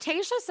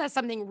 Tayshia says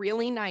something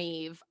really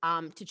naive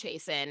to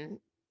Chasen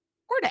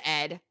or to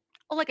Ed.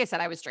 Like I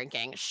said, I was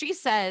drinking. She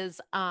says,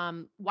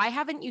 why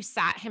haven't you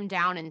sat him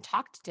down and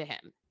talked to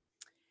him?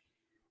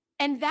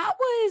 And that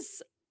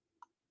was,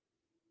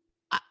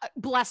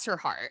 bless her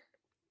heart.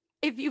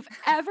 If you've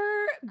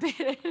ever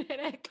been in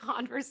a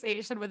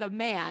conversation with a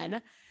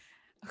man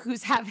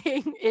who's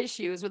having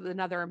issues with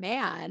another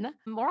man,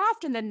 more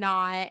often than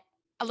not,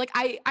 like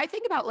I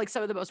think about like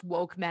some of the most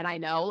woke men I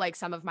know, like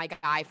some of my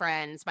guy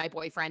friends, my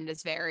boyfriend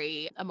is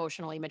very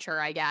emotionally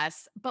mature, I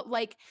guess. But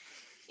like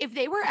if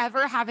they were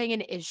ever having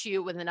an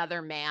issue with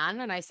another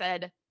man and I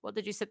said, well,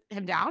 did you sit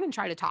him down and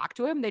try to talk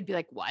to him? They'd be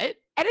like, what?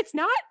 And it's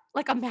not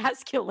like a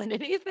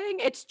masculinity thing.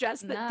 It's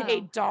just that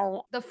they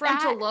don't. The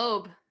frontal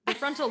lobe. The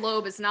frontal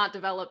lobe is not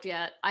developed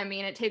yet. I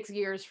mean, it takes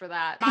years for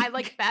that. My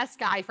like best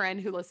guy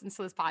friend who listens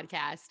to this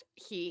podcast,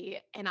 he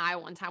and I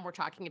one time were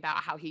talking about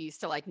how he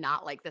used to like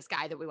not like this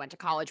guy that we went to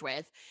college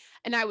with.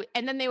 And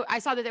I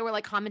saw that they were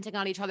like commenting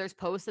on each other's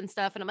posts and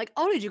stuff. And I'm like,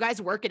 oh, did you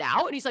guys work it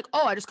out? And he's like,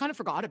 oh, I just kind of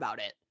forgot about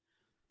it.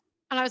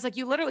 And I was like,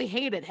 you literally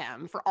hated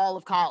him for all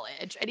of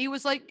college. And he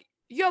was like,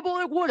 yeah, but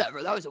like,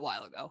 whatever. That was a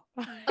while ago.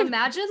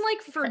 Imagine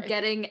like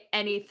forgetting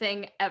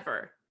anything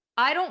ever.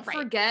 I don't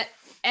forget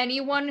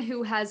anyone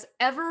who has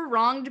ever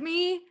wronged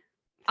me.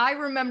 I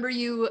remember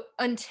you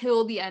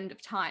until the end of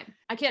time.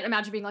 I can't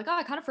imagine being like, oh,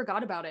 I kind of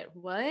forgot about it.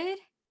 What?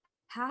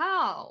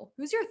 How?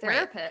 Who's your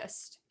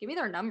therapist? Give me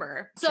their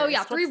number. So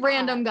yeah, 3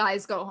 random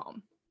guys go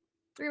home.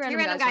 3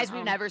 random guys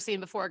we've never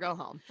seen before go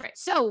home. Right.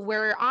 So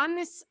we're on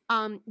this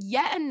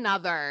yet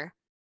another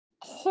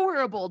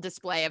horrible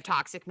display of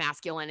toxic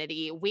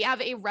masculinity. We have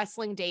a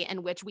wrestling date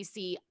in which we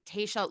see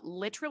Tayshia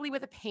literally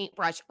with a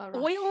paintbrush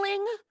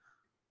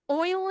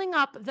oiling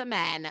up the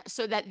men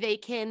so that they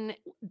can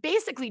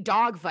basically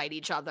dogfight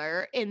each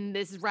other in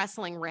this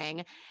wrestling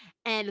ring.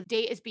 And the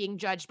date is being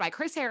judged by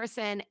Chris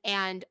Harrison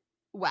and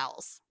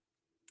Wells.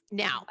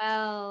 Now,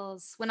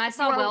 Wells. When I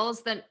saw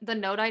Wells, the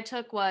note I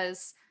took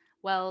was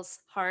Wells,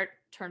 heart,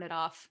 turn it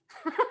off.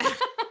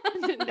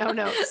 No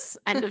notes.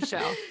 End of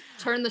show.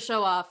 Turn the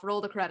show off.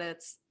 Roll the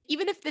credits.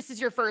 Even if this is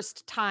your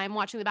first time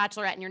watching The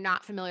Bachelorette and you're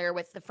not familiar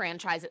with the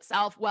franchise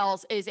itself,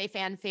 Wells is a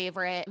fan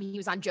favorite. He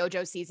was on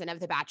JoJo's season of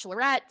The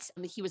Bachelorette.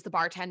 He was the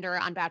bartender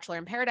on Bachelor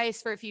in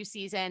Paradise for a few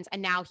seasons,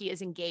 and now he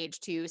is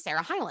engaged to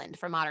Sarah Hyland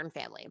from Modern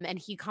Family. And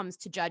he comes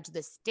to judge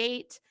this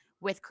date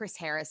with Chris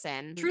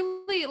Harrison.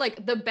 Truly,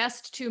 like the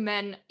best 2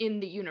 men in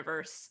the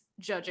universe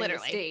judging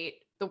this date.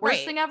 The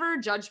worst thing ever,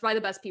 judged by the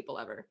best people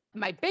ever.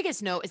 My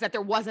biggest note is that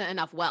there wasn't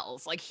enough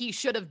Wells. Like he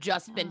should have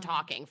just been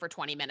talking for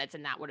 20 minutes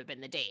and that would have been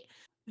the date.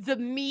 The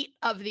meat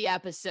of the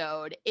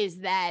episode is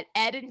that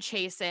Ed and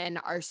Chasen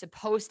are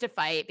supposed to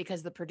fight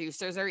because the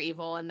producers are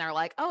evil and they're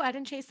like, oh, Ed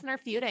and Chasen are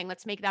feuding.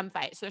 Let's make them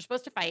fight. So they're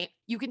supposed to fight.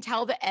 You can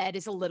tell that Ed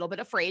is a little bit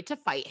afraid to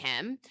fight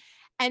him.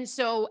 And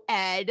so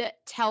Ed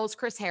tells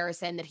Chris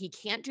Harrison that he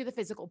can't do the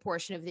physical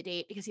portion of the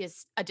date because he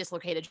has a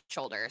dislocated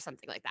shoulder or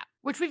something like that,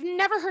 which we've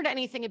never heard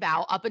anything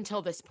about up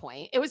until this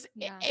point. It was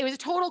a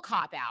total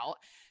cop out.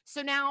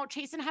 So now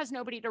Chasen has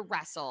nobody to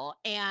wrestle.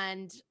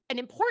 And an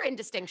important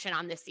distinction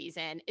on this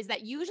season is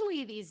that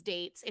usually these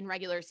dates in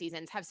regular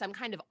seasons have some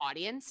kind of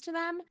audience to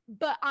them.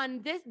 But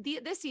on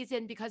this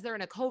season, because they're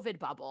in a COVID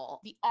bubble,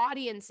 the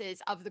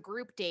audiences of the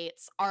group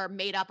dates are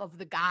made up of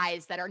the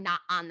guys that are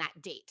not on that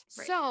date.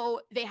 Right. So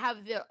they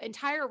have the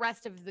entire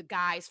rest of the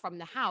guys from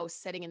the house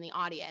sitting in the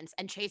audience,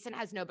 and Chasen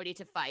has nobody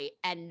to fight.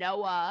 And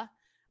Noah,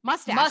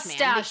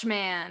 Mustache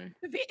Man,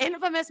 the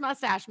infamous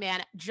Mustache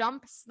Man,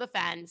 jumps the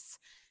fence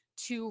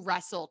to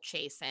wrestle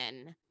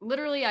Chasen.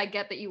 Literally, I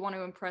get that you want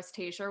to impress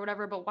Tayshia or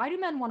whatever, but why do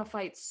men want to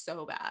fight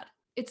so bad?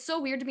 It's so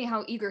weird to me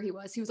how eager he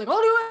was. He was like,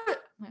 I'll do it.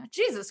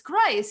 Jesus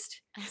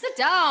Christ. Sit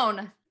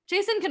down.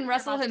 Chasen can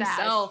wrestle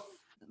himself.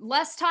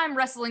 Less time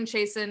wrestling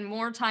Chasen,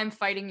 more time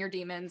fighting your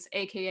demons,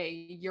 aka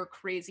your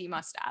crazy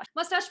mustache.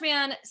 Mustache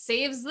Man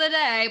saves the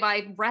day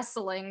by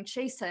wrestling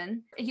Chasen.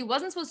 He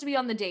wasn't supposed to be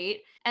on the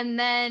date, and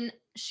then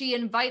she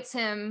invites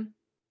him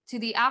to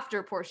the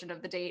after portion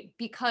of the date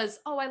because,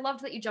 oh, I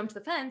loved that you jumped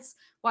the fence.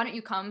 Why don't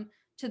you come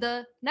to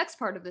the next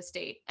part of this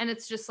date? And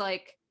it's just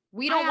like,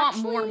 we don't want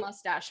more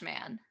Mustache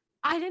Man.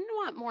 I didn't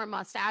want more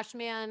Mustache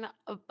Man,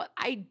 but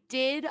I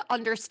did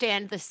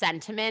understand the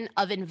sentiment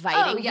of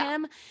inviting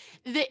him.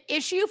 The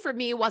issue for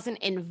me wasn't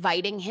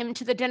inviting him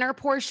to the dinner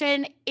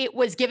portion. It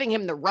was giving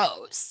him the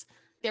rose.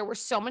 There were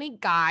so many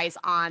guys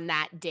on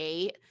that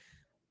date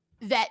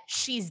that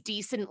she's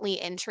decently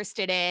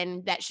interested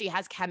in, that she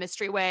has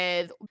chemistry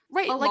with,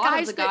 right? Like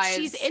guys that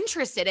she's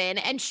interested in.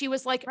 And she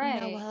was like,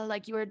 Noah,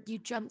 like you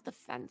jumped the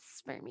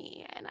fence for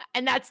me.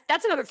 And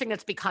that's another thing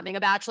that's becoming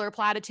a Bachelor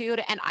platitude.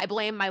 And I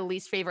blame my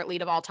least favorite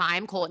lead of all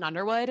time, Colton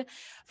Underwood,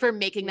 for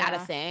making that a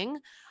thing.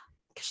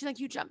 Cause she's like,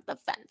 you jumped the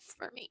fence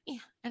for me.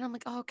 And I'm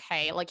like,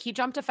 okay. Like he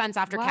jumped a fence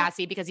after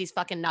Cassie because he's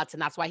fucking nuts.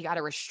 And that's why he got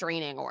a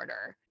restraining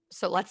order.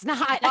 So let's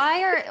not.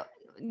 Why are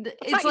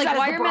it's like,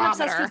 why are men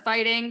obsessed barometer. with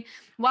fighting?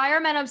 Why are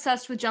men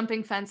obsessed with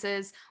jumping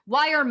fences?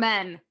 Why are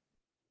men?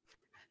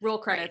 Roll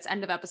credits,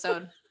 end of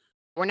episode.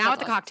 We're now God at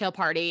the bless. cocktail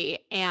party,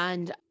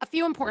 and a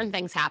few important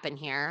things happen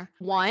here.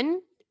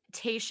 One,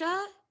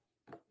 Tayshia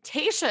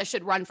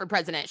should run for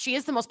president. She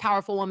is the most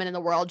powerful woman in the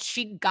world.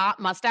 She got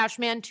Mustache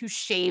Man to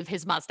shave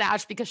his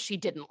mustache because she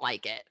didn't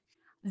like it.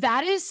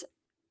 That is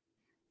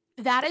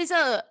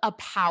a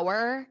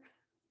power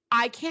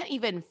I can't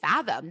even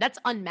fathom. That's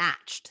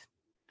unmatched.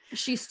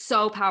 She's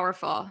so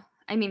powerful.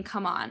 I mean,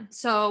 come on.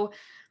 So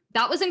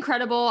that was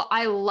incredible.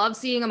 I love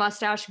seeing a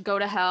mustache go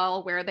to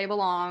hell where they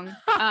belong. So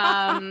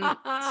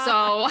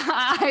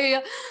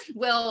I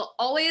will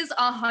always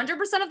 100%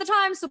 of the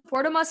time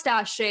support a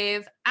mustache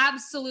shave.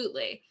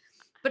 Absolutely.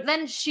 But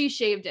then she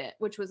shaved it,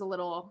 which was a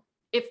little,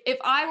 if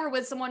I were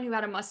with someone who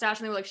had a mustache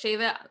and they were like,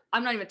 shave it,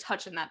 I'm not even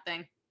touching that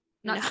thing.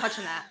 Not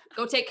touching that.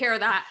 Go take care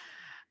of that.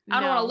 I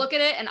don't want to look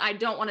at it and I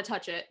don't want to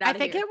touch it. I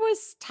think it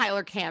was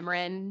Tyler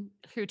Cameron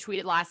who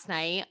tweeted last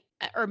night,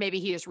 or maybe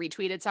he just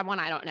retweeted someone.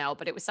 I don't know,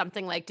 but it was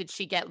something like, did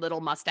she get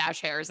little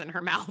mustache hairs in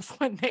her mouth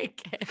when they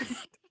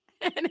kissed?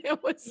 And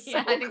it was so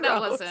I think gross.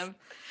 that was him.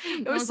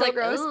 It was so like,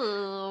 gross.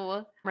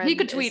 Ugh. He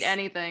could tweet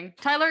anything.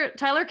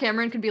 Tyler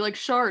Cameron could be like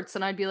sharts,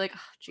 and I'd be like, oh,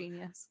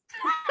 genius.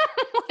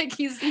 Like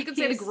he could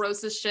say the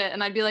grossest shit,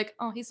 and I'd be like,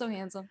 oh, he's so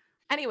handsome.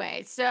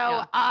 Anyway,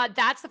 so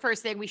that's the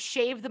first thing. We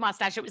shaved the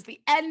mustache. It was the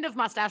end of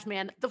Mustache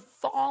Man, the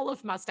fall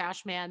of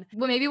Mustache Man.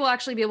 Well, maybe we'll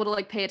actually be able to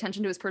like pay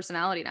attention to his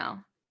personality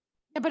now.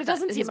 Yeah, but it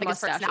doesn't seem like his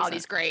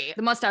personality's great.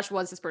 The mustache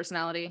was his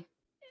personality.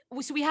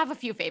 So we have a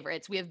few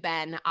favorites. We have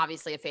Ben,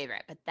 obviously a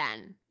favorite, but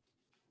then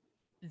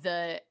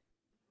the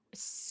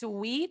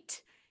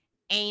sweet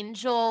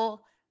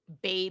angel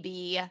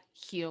baby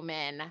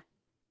human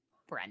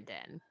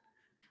Brendan.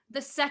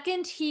 The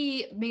second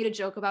he made a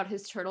joke about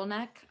his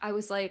turtleneck, I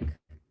was like,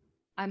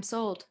 I'm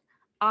sold.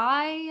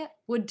 I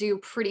would do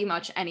pretty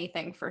much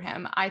anything for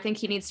him. I think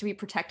he needs to be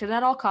protected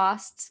at all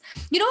costs.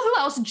 You know who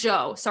else?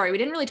 Joe. Sorry, we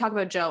didn't really talk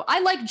about Joe. I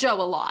like Joe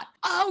a lot.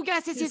 Oh,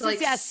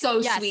 yes.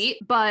 So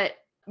sweet. But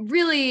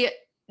really,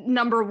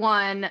 number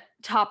one,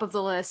 top of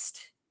the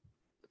list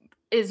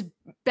is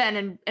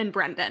Ben and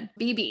Brendan.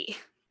 BB.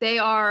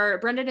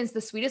 Brendan is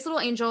the sweetest little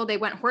angel. They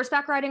went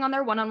horseback riding on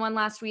their one-on-one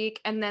last week.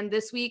 And then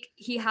this week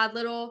he had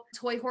little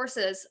toy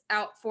horses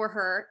out for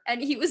her. And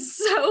he was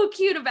so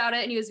cute about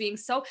it. And he was being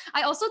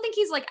I also think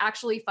he's like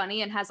actually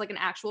funny and has like an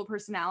actual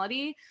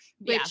personality,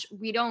 which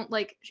we don't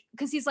like,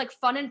 because he's like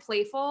fun and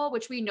playful,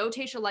 which we know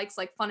Tayshia likes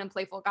like fun and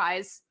playful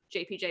guys,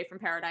 JPJ from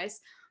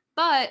Paradise.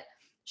 But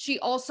she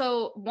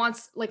also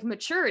wants like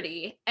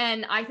maturity.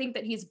 And I think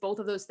that he's both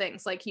of those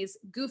things. Like he's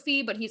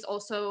goofy, but he's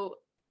also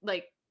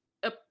like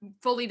a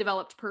fully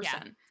developed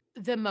person.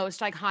 Yeah. The most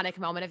iconic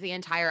moment of the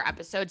entire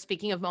episode,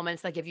 speaking of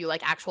moments that give you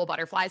like actual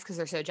butterflies because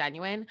they're so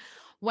genuine,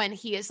 when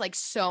he is like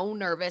so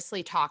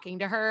nervously talking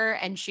to her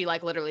and she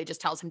like literally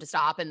just tells him to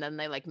stop and then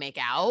they like make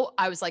out.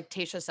 I was like,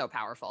 Tayshia's so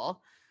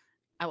powerful.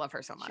 I love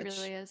her so much.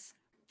 She really is.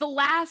 The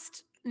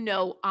last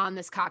note on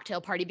this cocktail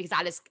party, because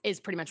that is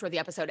pretty much where the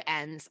episode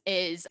ends,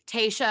 is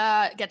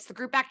Tayshia gets the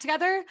group back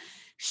together.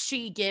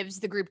 She gives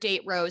the group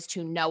date rose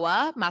to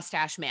Noah,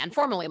 Mustache Man,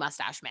 formerly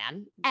Mustache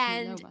Man.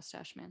 And no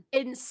Mustache Man.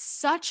 In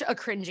such a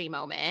cringy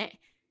moment,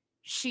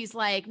 she's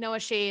like, Noah,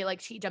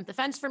 he jumped the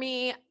fence for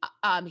me.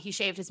 He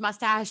shaved his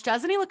mustache.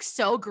 Doesn't he look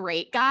so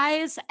great,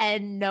 guys?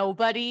 And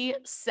nobody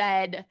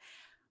said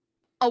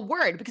a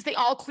word because they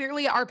all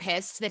clearly are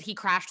pissed that he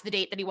crashed the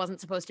date that he wasn't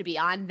supposed to be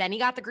on. Then he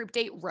got the group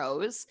date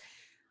rose.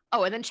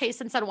 Oh, and then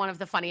Chasen said one of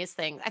the funniest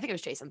things. I think it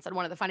was Chasen said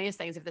one of the funniest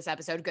things of this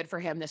episode. Good for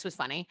him. This was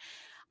funny.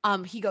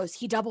 He goes,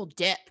 he double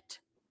dipped.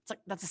 It's like,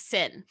 that's a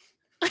sin.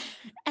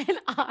 And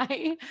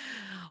I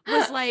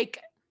was like,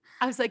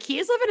 he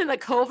is living in the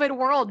COVID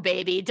world,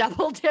 baby.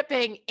 Double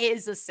dipping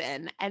is a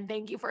sin. And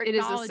thank you for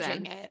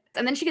acknowledging it.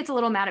 And then she gets a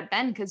little mad at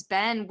Ben because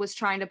Ben was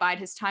trying to bide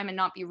his time and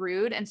not be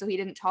rude. And so he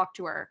didn't talk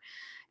to her.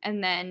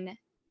 And then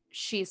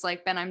she's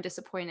like, Ben, I'm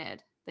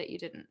disappointed that you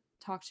didn't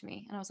talk to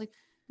me. And I was like,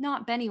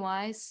 not Benny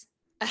Wise.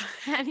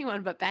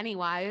 Anyone but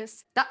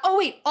Pennywise.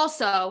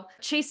 Also,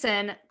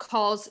 Chasen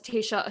calls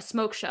Tayshia a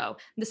smoke show.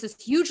 This is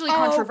hugely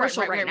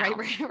controversial right now.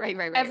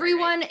 Right.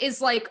 Everyone is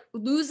like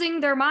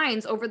losing their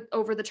minds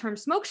over the term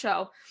smoke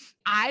show.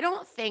 I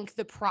don't think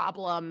the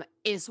problem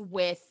is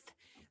with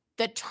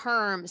the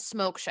term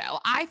smoke show.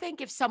 I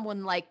think if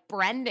someone like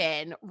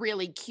Brendan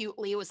really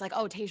cutely was like,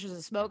 oh, Tayshia's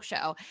a smoke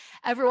show,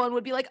 everyone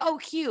would be like, oh,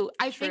 cute.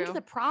 I think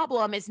the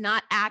problem is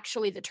not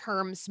actually the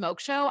term smoke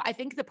show. I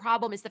think the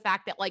problem is the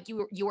fact that, like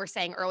you were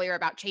saying earlier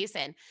about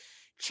Chasen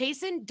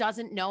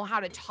doesn't know how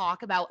to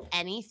talk about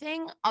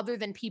anything other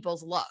than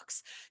people's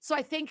looks. So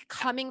I think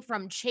coming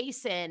from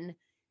Chasen,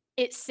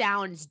 it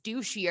sounds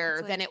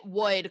douchier than it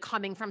would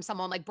coming from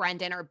someone like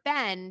Brendan or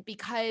Ben,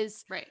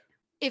 because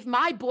if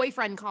my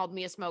boyfriend called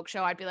me a smoke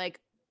show, I'd be like,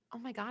 oh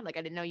my God, like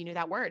I didn't know you knew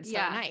that word. So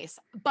nice.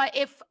 But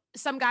if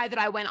some guy that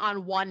I went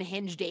on one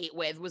Hinge date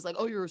with was like,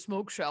 oh, you're a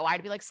smoke show,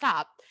 I'd be like,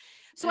 stop.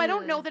 So I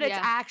don't know that it's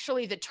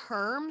actually the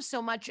term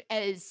so much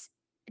as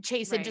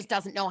Chasen just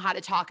doesn't know how to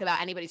talk about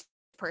anybody's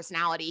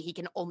personality, he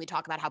can only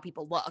talk about how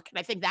people look. And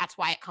I think that's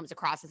why it comes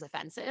across as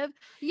offensive.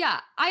 Yeah,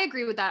 I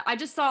agree with that. I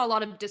just saw a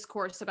lot of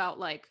discourse about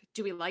like,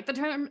 do we like the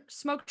term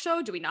smoke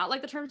show? Do we not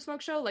like the term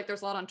smoke show? Like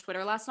there's a lot on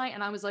Twitter last night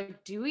and I was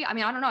like, do we? I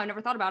mean, I don't know. I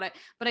never thought about it,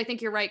 but I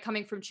think you're right.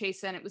 Coming from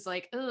Chasen, it was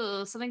like,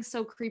 oh, something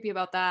so creepy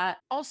about that.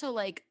 Also,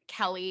 like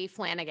Kelly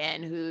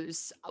Flanagan,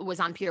 was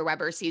on Peter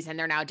Weber's season,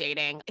 they're now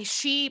dating.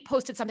 She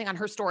posted something on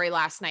her story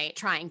last night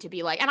trying to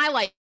be like, and I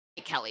like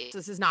Kelly. So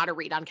this is not a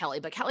read on Kelly,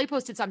 but Kelly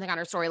posted something on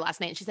her story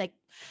last night and she's like,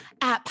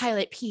 at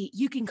Pilot Pete,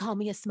 you can call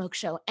me a smoke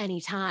show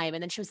anytime.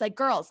 And then she was like,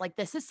 girls, like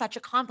this is such a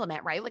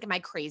compliment, right? Like, am I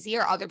crazy?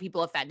 Are other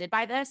people offended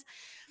by this?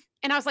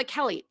 And I was like,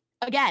 Kelly,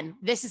 again,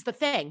 this is the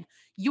thing.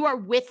 You are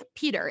with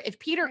Peter. If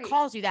Peter Right.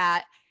 calls you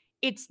that,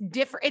 it's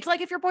different. It's like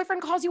if your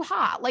boyfriend calls you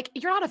hot. Like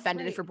you're not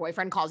offended if Right. your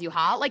boyfriend calls you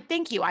hot. Like,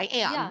 thank you. I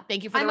am. Yeah.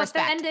 Thank you for the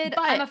respect. Offended.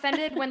 But I'm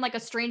offended when like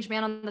a strange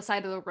man on the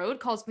side of the road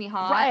calls me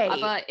hot.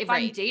 Right, But if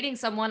I'm right. dating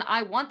someone,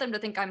 I want them to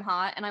think I'm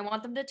hot and I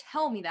want them to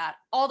tell me that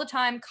all the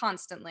time,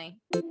 constantly.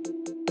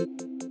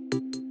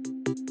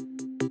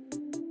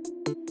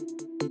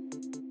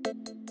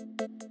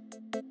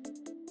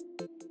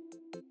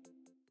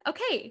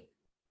 Okay,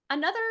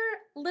 another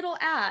little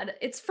ad.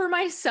 It's for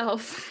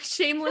myself,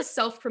 shameless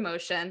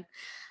self-promotion.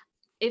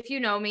 If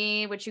you know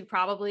me, which you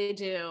probably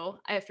do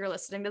if you're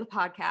listening to the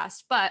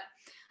podcast, but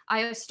I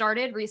have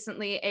started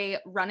recently a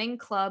running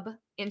club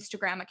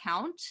Instagram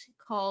account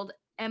called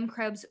M.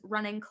 Krebs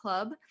Running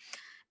Club.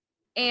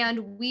 And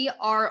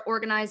I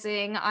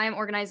am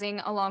organizing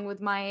along with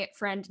my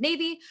friend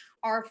Navy,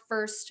 our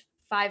first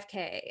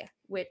 5K,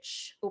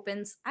 which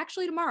opens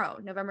actually tomorrow,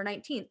 November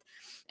 19th,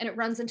 and it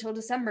runs until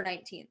December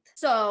 19th.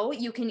 So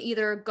you can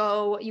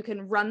you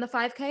can run the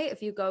 5K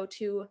if you go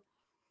to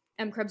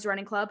M. Krebs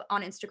Running Club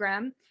on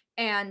Instagram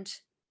and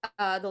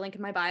the link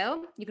in my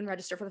bio. You can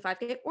register for the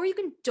 5K or you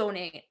can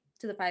donate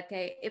to the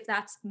 5K if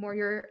that's more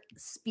your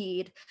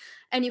speed.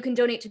 And you can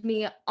donate to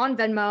me on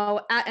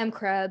Venmo at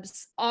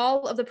mkrebs.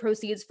 All of the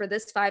proceeds for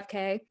this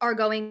 5K are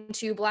going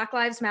to Black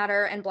Lives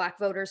Matter and Black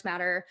Voters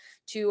Matter,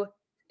 to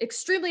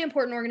extremely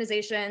important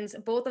organizations.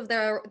 Both of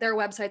their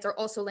websites are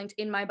also linked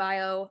in my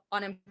bio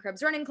on M.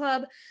 Krebs Running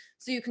Club,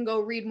 so you can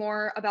go read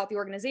more about the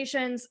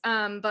organizations.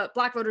 But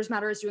Black Voters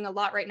Matter is doing a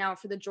lot right now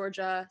for the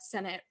Georgia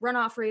Senate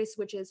runoff race,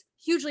 which is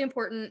hugely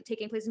important,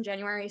 taking place in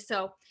January.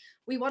 So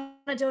we want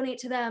to donate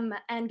to them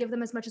and give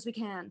them as much as we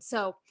can.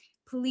 So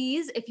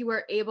please, if you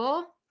are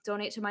able,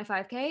 donate to my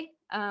 5K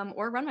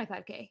or run my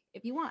 5K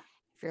if you want.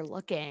 If you're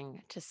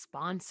looking to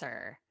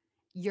sponsor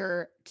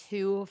your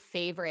two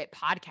favorite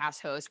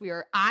podcast hosts,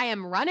 I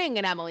am running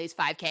an Emily's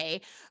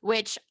 5K,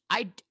 which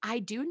I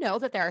do know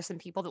that there are some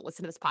people that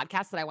listen to this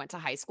podcast that I went to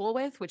high school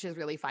with, which is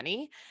really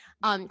funny.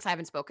 Because I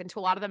haven't spoken to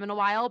a lot of them in a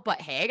while.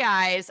 But hey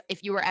guys,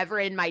 if you were ever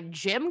in my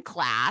gym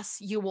class,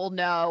 you will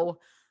know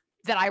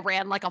that I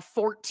ran like a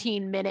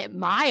 14-minute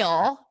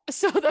mile.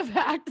 So the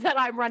fact that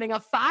I'm running a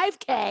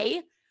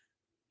 5K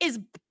is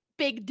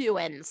big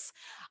doings.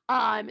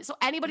 So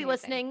anybody Amazing.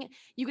 listening,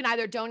 you can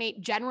either donate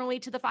generally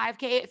to the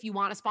 5K. If you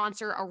want to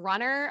sponsor a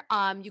runner,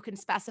 you can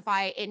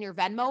specify in your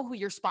Venmo who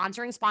you're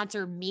sponsoring.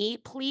 Sponsor me,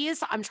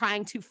 please. I'm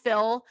trying to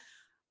fill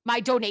my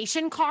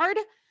donation card.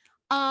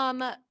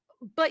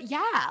 But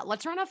yeah,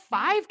 let's run a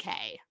 5K.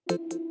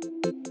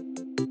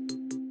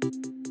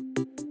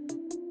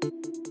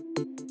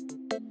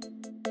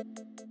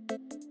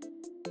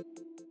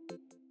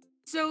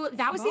 So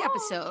that was the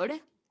episode.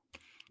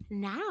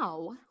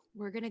 Now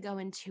we're going to go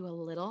into a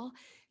little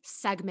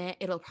segment.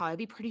 It'll probably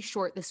be pretty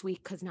short this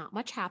week because not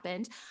much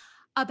happened,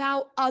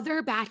 about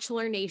other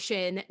Bachelor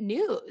Nation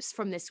news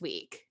from this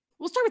week.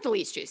 We'll start with the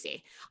least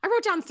juicy. I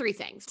wrote down 3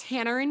 things.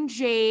 Tanner and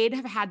Jade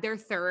have had their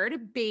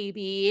 3rd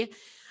baby.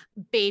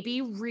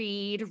 Baby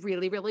Reed,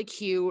 really, really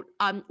cute.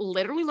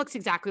 Literally looks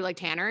exactly like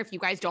Tanner. If you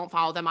guys don't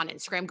follow them on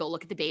Instagram, go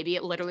look at the baby.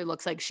 It literally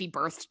looks like she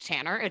birthed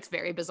Tanner. It's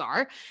very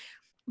bizarre.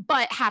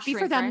 But happy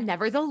for them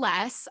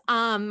nevertheless.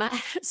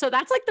 So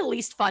that's like the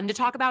least fun to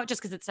talk about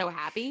just because it's so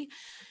happy.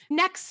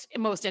 Next,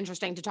 most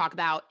interesting to talk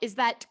about is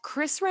that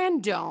Chris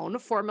Randone,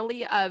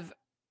 formerly of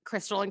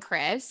Crystal and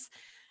Chris,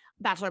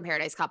 Bachelor in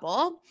Paradise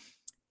couple.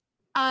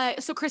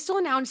 So Crystal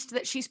announced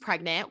that she's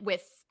pregnant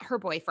with her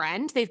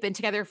boyfriend. They've been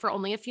together for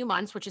only a few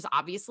months, which is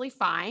obviously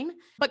fine.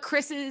 But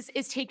Chris is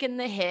taking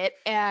the hit,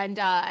 and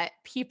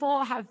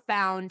people have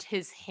found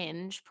his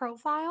Hinge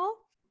profile,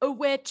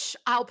 which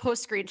I'll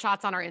post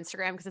screenshots on our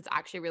Instagram because it's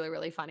actually really,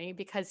 really funny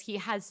because he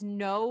has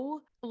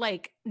no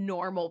like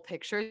normal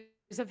pictures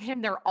of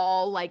him. They're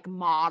all like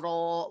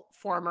model,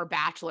 former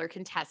Bachelor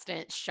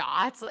contestant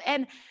shots.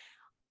 And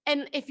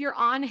if you're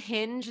on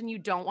Hinge and you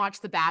don't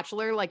watch The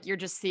Bachelor, like you're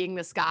just seeing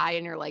this guy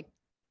and you're like,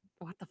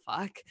 what the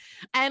fuck?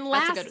 And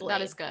lastly,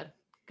 that is good.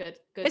 Good.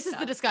 This is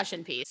the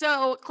discussion piece.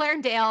 So Claire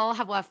and Dale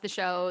have left the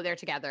show. They're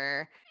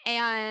together.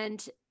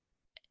 And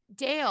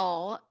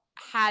Dale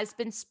has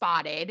been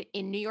spotted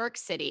in New York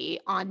City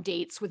on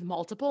dates with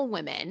multiple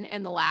women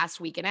in the last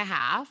week and a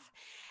half.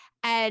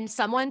 And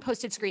someone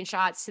posted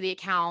screenshots to the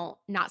account,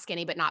 Not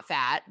Skinny But Not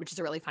Fat, which is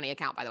a really funny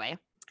account, by the way.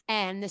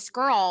 And this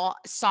girl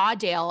saw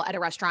Dale at a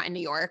restaurant in New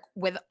York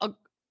with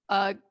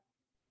a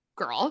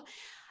girl.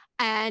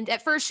 And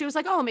at first she was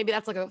like, oh, maybe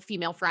that's like a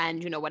female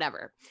friend,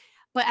 whatever.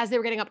 But as they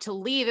were getting up to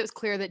leave, it was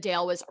clear that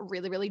Dale was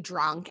really, really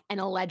drunk. And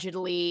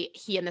allegedly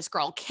he and this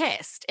girl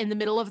kissed in the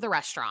middle of the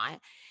restaurant.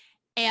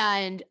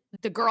 And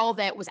the girl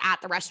that was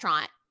at the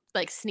restaurant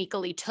like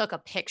sneakily took a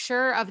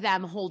picture of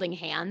them holding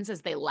hands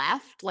as they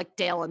left, like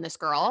Dale and this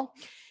girl.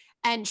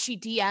 And she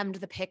DM'd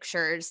the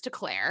pictures to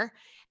Claire.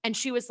 And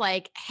she was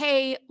like,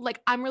 hey, like,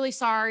 I'm really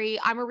sorry.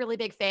 I'm a really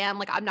big fan.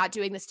 Like, I'm not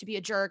doing this to be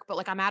a jerk, but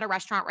like, I'm at a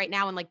restaurant right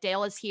now and like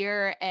Dale is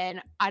here.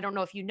 And I don't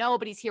know if you know,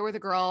 but he's here with a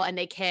girl and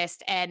they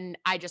kissed. And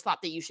I just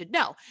thought that you should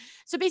know.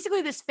 So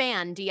basically, this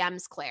fan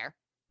DMs Claire.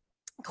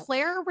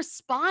 Claire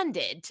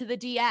responded to the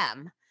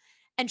DM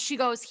and she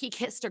goes, he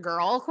kissed a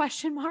girl,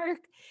 question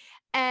mark.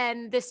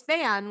 And this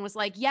fan was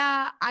like,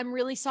 yeah, I'm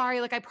really sorry.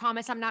 Like, I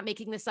promise I'm not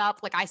making this up.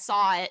 Like, I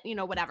saw it,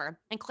 whatever.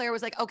 And Claire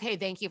was like, okay,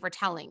 thank you for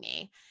telling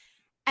me.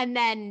 And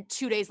then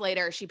 2 days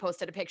later, she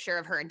posted a picture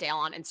of her and Dale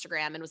on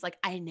Instagram and was like,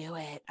 I knew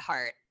it,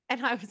 heart.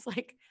 And I was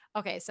like,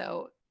 okay,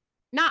 so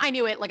not I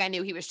knew it, like I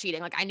knew he was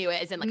cheating. Like I knew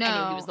it as in like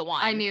I knew he was the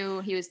one. I knew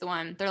he was the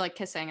one. They're like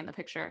kissing in the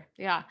picture.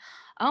 Yeah.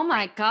 Oh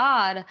my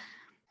God.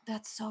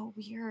 That's so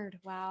weird.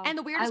 Wow. And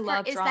the weirdest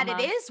part is that it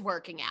is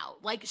working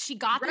out. Like she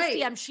got this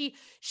DM.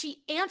 She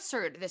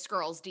answered this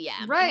girl's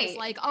DM. Right. And was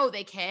like, oh,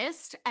 they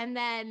kissed. And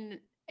then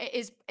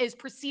is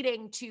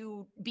proceeding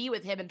to be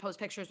with him and post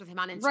pictures with him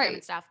on Instagram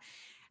and stuff.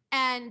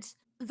 And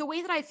the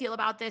way that I feel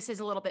about this is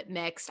a little bit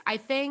mixed. I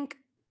think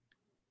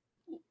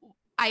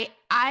I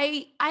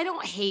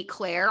don't hate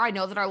Claire. I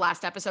know that our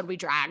last episode we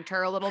dragged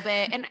her a little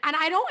bit. And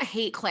I don't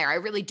hate Claire. I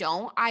really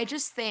don't. I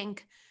just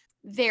think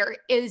there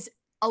is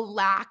a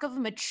lack of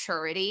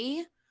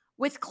maturity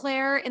with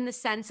Claire in the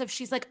sense of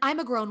she's like, I'm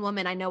a grown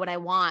woman. I know what I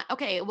want.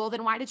 Okay, well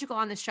then why did you go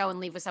on this show and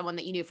leave with someone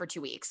that you knew for 2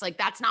 weeks? Like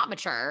that's not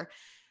mature.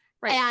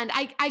 Right. And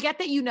I get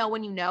that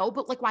when you know,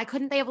 but like, why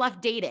couldn't they have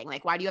left dating?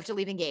 Like, why do you have to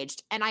leave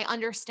engaged? And I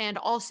understand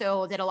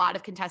also that a lot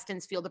of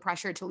contestants feel the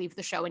pressure to leave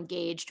the show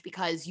engaged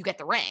because you get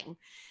the ring.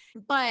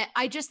 But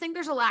I just think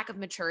there's a lack of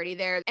maturity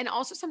there. And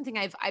also something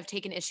I've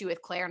taken issue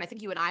with Claire, and I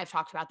think you and I have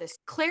talked about this.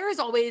 Claire is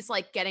always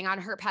like getting on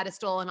her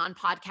pedestal and on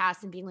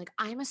podcasts and being like,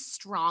 I'm a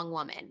strong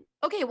woman.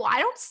 Okay, well, I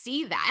don't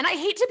see that. And I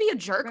hate to be a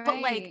jerk,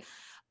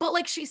 but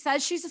like she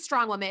says she's a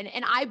strong woman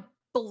and I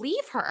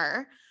believe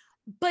her.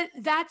 But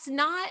that's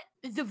not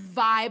the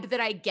vibe that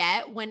I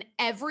get when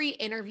every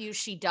interview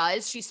she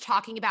does, she's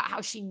talking about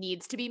how she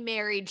needs to be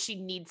married. She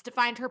needs to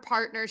find her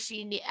partner.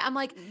 I'm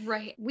like,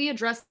 right. We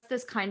addressed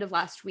this kind of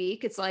last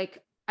week. It's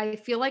like, I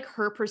feel like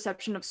her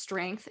perception of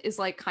strength is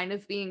like kind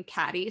of being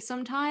catty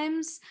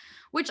sometimes,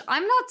 which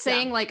I'm not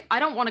saying like, I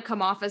don't want to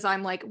come off as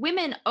I'm like,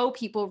 women owe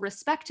people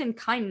respect and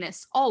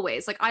kindness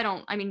always. Like,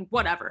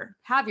 whatever,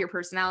 have your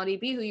personality,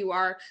 be who you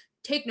are,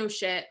 take no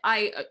shit.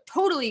 I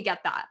totally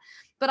get that.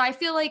 But I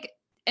feel like,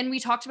 and we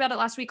talked about it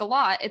last week a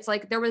lot, it's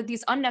like there were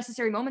these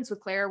unnecessary moments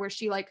with Claire where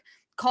she like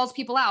calls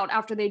people out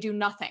after they do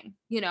nothing,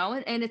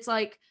 and it's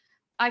like,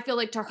 I feel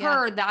like to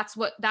her, that's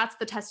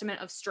the testament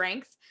of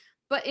strength.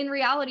 But in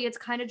reality, it's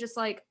kind of just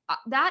like,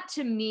 that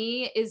to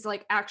me is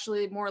like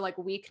actually more like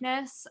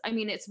weakness. I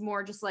mean, it's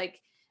more just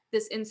like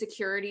this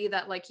insecurity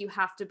that like you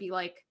have to be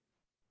like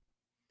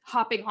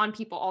hopping on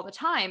people all the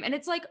time. And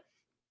it's like,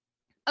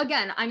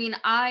 again, I mean,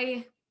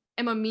 I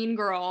am a mean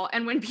girl,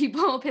 and when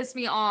people piss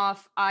me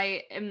off,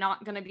 I am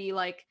not gonna be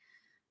like,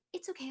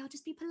 it's okay, I'll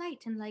just be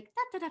polite and like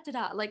da da da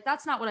da da. Like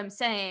that's not what I'm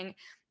saying.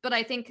 But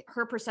I think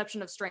her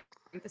perception of strength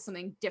is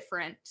something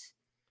different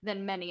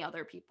than many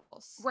other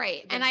people's.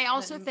 Right. And I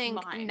also think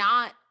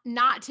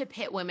not to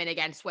pit women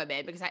against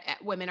women, because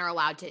women are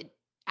allowed to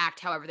act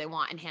however they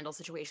want and handle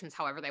situations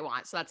however they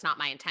want. So that's not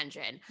my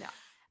intention. Yeah.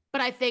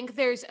 But I think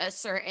there's a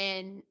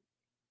certain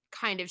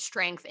kind of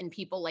strength in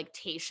people like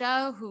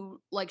Tayshia, who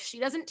like, she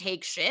doesn't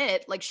take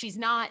shit. Like she's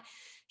not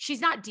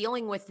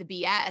dealing with the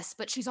BS,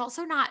 but she's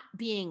also not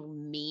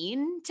being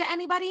mean to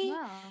anybody.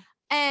 No.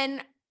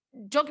 And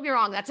don't get me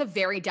wrong, that's a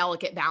very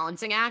delicate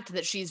balancing act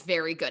that she's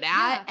very good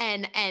at.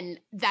 Yeah. And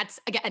that's,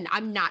 again,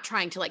 I'm not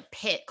trying to like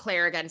pit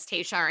Claire against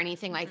Tayshia or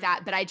anything like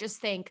that, but I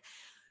think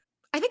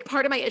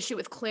part of my issue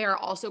with Claire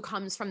also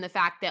comes from the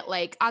fact that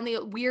like on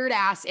the weird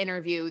ass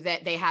interview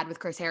that they had with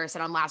Chris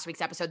Harrison on last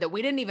week's episode that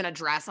we didn't even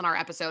address on our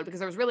episode because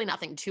there was really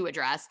nothing to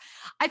address.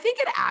 I think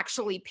it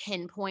actually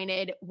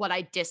pinpointed what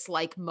I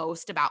dislike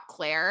most about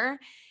Claire.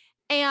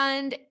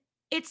 And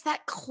it's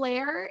that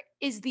Claire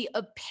is the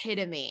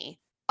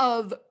epitome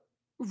of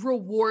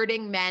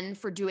rewarding men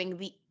for doing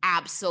the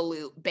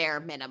absolute bare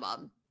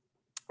minimum.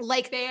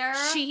 Like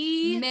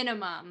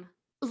minimum.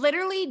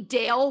 Literally,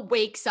 Dale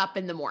wakes up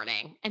in the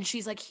morning and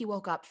she's like, he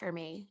woke up for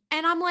me.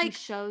 And I'm like,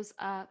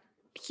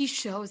 he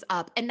shows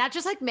up. And that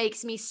just like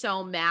makes me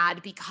so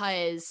mad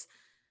because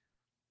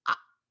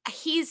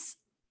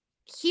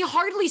he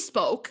hardly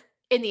spoke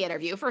in the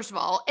interview, first of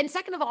all. And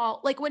second of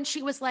all, like when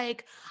she was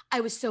like, I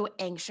was so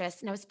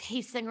anxious and I was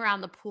pacing around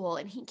the pool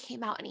and he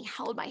came out and he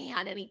held my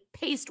hand and he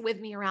paced with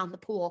me around the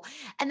pool.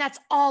 And that's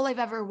all I've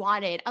ever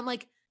wanted. I'm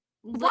like,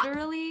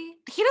 literally,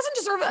 he doesn't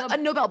deserve a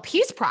Nobel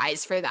Peace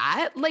Prize for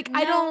that. Like,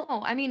 no,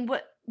 I mean,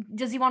 what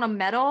does he want a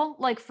medal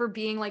like for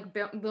being like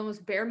the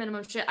most bare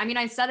minimum shit? I mean,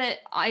 I said it,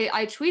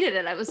 I tweeted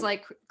it. I was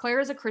like,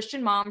 Claire is a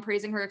Christian mom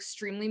praising her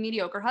extremely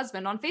mediocre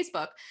husband on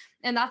Facebook.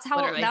 And that's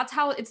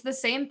how it's the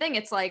same thing.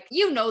 It's like,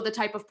 you know, the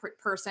type of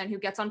person who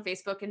gets on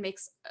Facebook and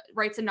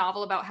writes a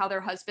novel about how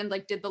their husband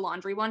like did the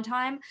laundry one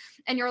time.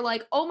 And you're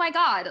like, oh my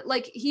God,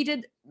 like he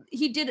did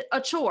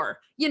a chore,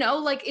 you know,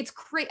 like it's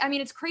crazy. I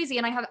mean, it's crazy.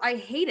 And I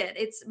hate it.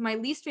 It's my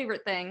least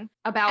favorite thing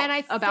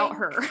about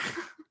her.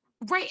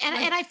 Right. And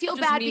Like, I feel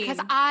just bad mean.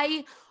 because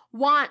I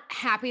want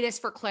happiness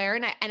for Claire.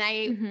 And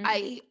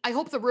I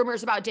hope the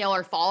rumors about Dale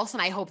are false,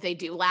 and I hope they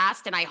do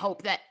last. And I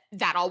hope that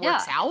all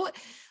works out.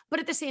 But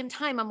at the same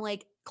time, I'm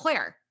like,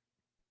 Claire,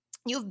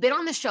 you've been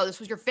on this show. This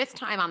was your 5th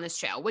time on this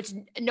show, which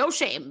no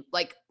shame.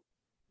 Like,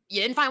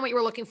 you didn't find what you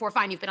were looking for.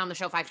 Fine. You've been on the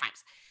show 5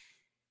 times.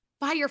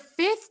 By your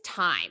 5th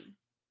time,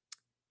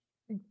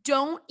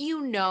 don't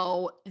you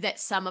know that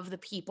some of the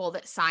people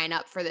that sign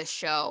up for this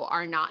show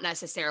are not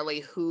necessarily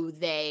who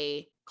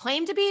they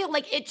claim to be?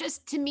 Like, it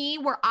just, to me,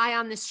 were I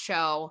on this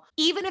show,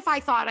 even if I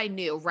thought I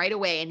knew right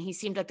away and he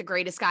seemed like the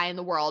greatest guy in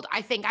the world,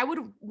 I think I would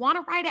want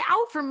to ride it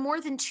out for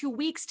more than 2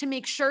 weeks to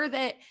make sure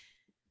that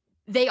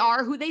they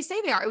are who they say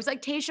they are. It was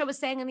like Tayshia was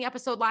saying in the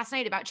episode last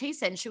night about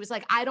Chasen. She was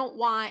like, I don't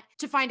want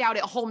to find out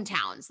at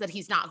hometowns that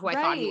he's not who I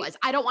thought he was.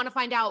 I don't want to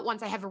find out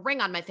once I have a ring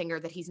on my finger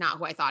that he's not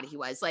who I thought he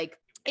was. Like,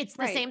 it's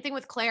the same thing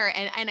with Claire.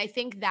 And I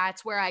think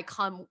that's where I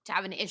come to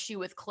have an issue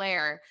with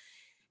Claire,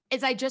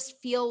 is I just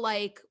feel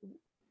like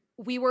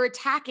we were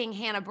attacking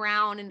Hannah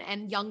Brown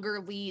and younger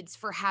leads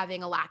for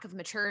having a lack of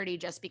maturity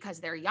just because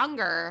they're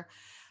younger.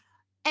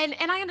 And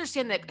I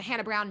understand that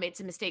Hannah Brown made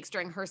some mistakes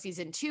during her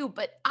season too,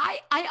 but I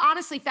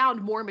honestly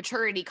found more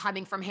maturity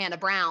coming from Hannah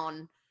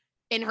Brown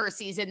in her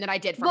season than I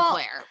did from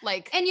Claire.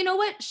 Like, and you know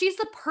what? She's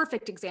the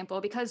perfect example,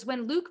 because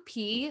when Luke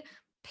P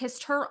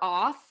pissed her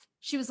off,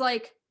 she was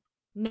like,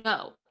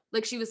 no.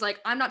 Like, she was like,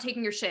 I'm not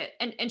taking your shit.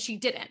 And she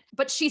didn't.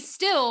 But she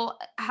still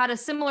had a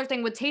similar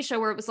thing with Tayshia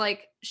where it was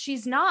like, she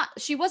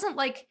wasn't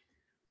like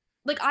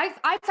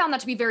I found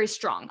that to be very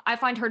strong. I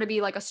find her to be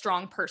like a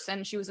strong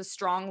person. She was a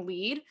strong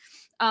lead.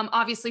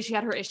 Obviously she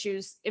had her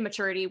issues,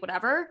 immaturity,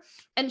 whatever.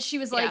 And she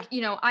was like,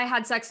 you know, I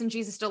had sex and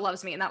Jesus still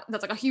loves me. And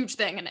that's like a huge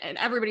thing. And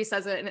everybody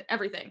says it and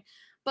everything.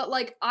 But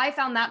like, I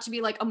found that to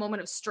be like a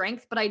moment of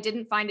strength, but I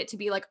didn't find it to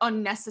be like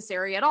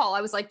unnecessary at all.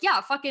 I was like,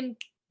 yeah, fucking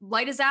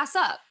light his ass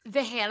up.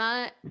 The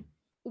Hannah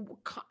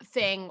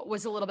thing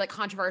was a little bit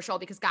controversial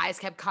because guys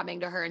kept coming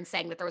to her and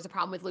saying that there was a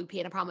problem with Luke P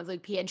and a problem with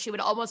Luke P, and she would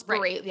almost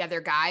berate the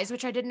other guys,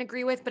 which I didn't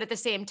agree with. But at the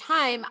same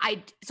time,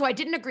 I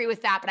didn't agree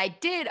with that, but I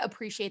did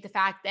appreciate the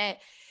fact that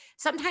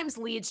sometimes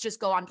leads just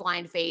go on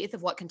blind faith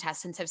of what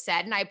contestants have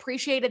said. And I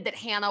appreciated that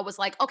Hannah was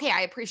like, okay,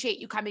 I appreciate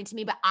you coming to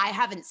me, but I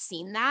haven't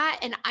seen that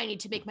and I need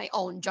to make my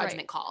own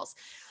judgment calls.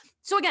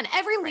 So again,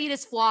 every lead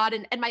is flawed.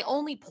 And my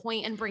only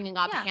point in bringing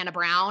up Hannah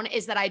Brown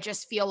is that I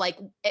just feel like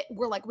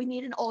we're like, we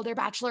need an older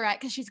bachelorette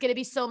because she's going to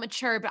be so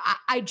mature. But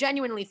I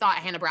genuinely thought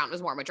Hannah Brown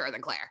was more mature than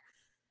Claire.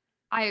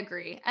 I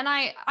agree. And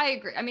I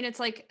agree. I mean,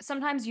 it's like,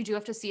 sometimes you do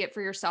have to see it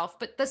for yourself,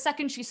 but the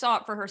second she saw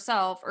it for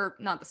herself, or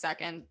not the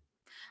second,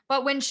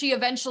 but when she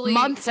eventually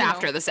months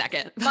after the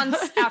second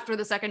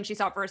she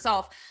saw it for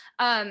herself,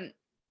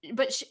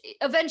 but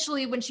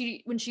eventually when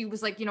she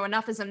was like, you know,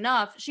 enough is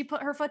enough, she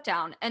put her foot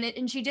down,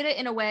 and she did it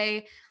in a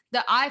way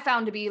that I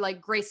found to be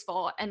like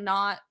graceful and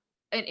not,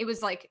 and it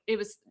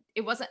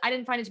wasn't, I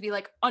didn't find it to be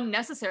like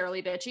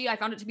unnecessarily bitchy. I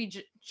found it to be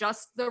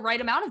just the right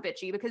amount of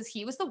bitchy, because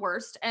he was the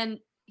worst and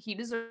he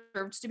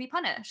deserved to be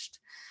punished.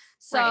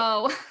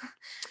 So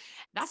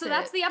that's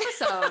the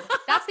episode.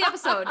 That's the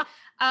episode.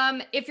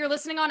 If you're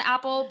listening on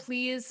Apple,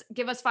 please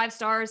give us 5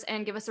 stars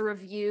and give us a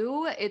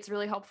review. It's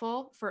really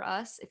helpful for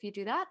us if you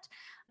do that.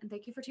 And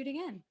thank you for tuning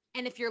in.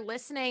 And if you're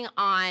listening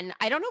on,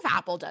 I don't know if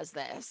Apple does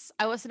this.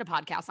 I listen to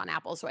podcasts on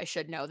Apple, so I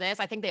should know this.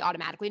 I think they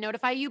automatically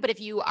notify you. But if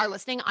you are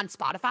listening on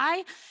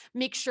Spotify,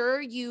 make sure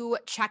you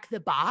check the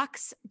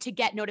box to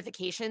get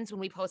notifications when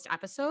we post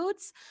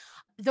episodes.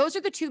 Those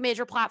are the 2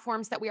 major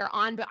platforms that we are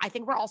on, but I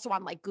think we're also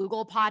on like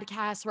Google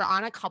Podcasts. We're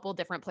on a couple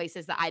different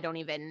places that I don't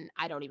even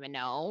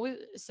know.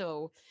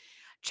 So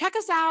check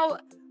us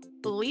out,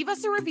 leave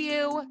us a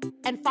review,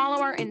 and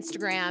follow our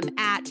Instagram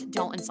at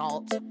Don't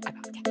Insult My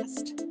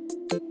Podcast.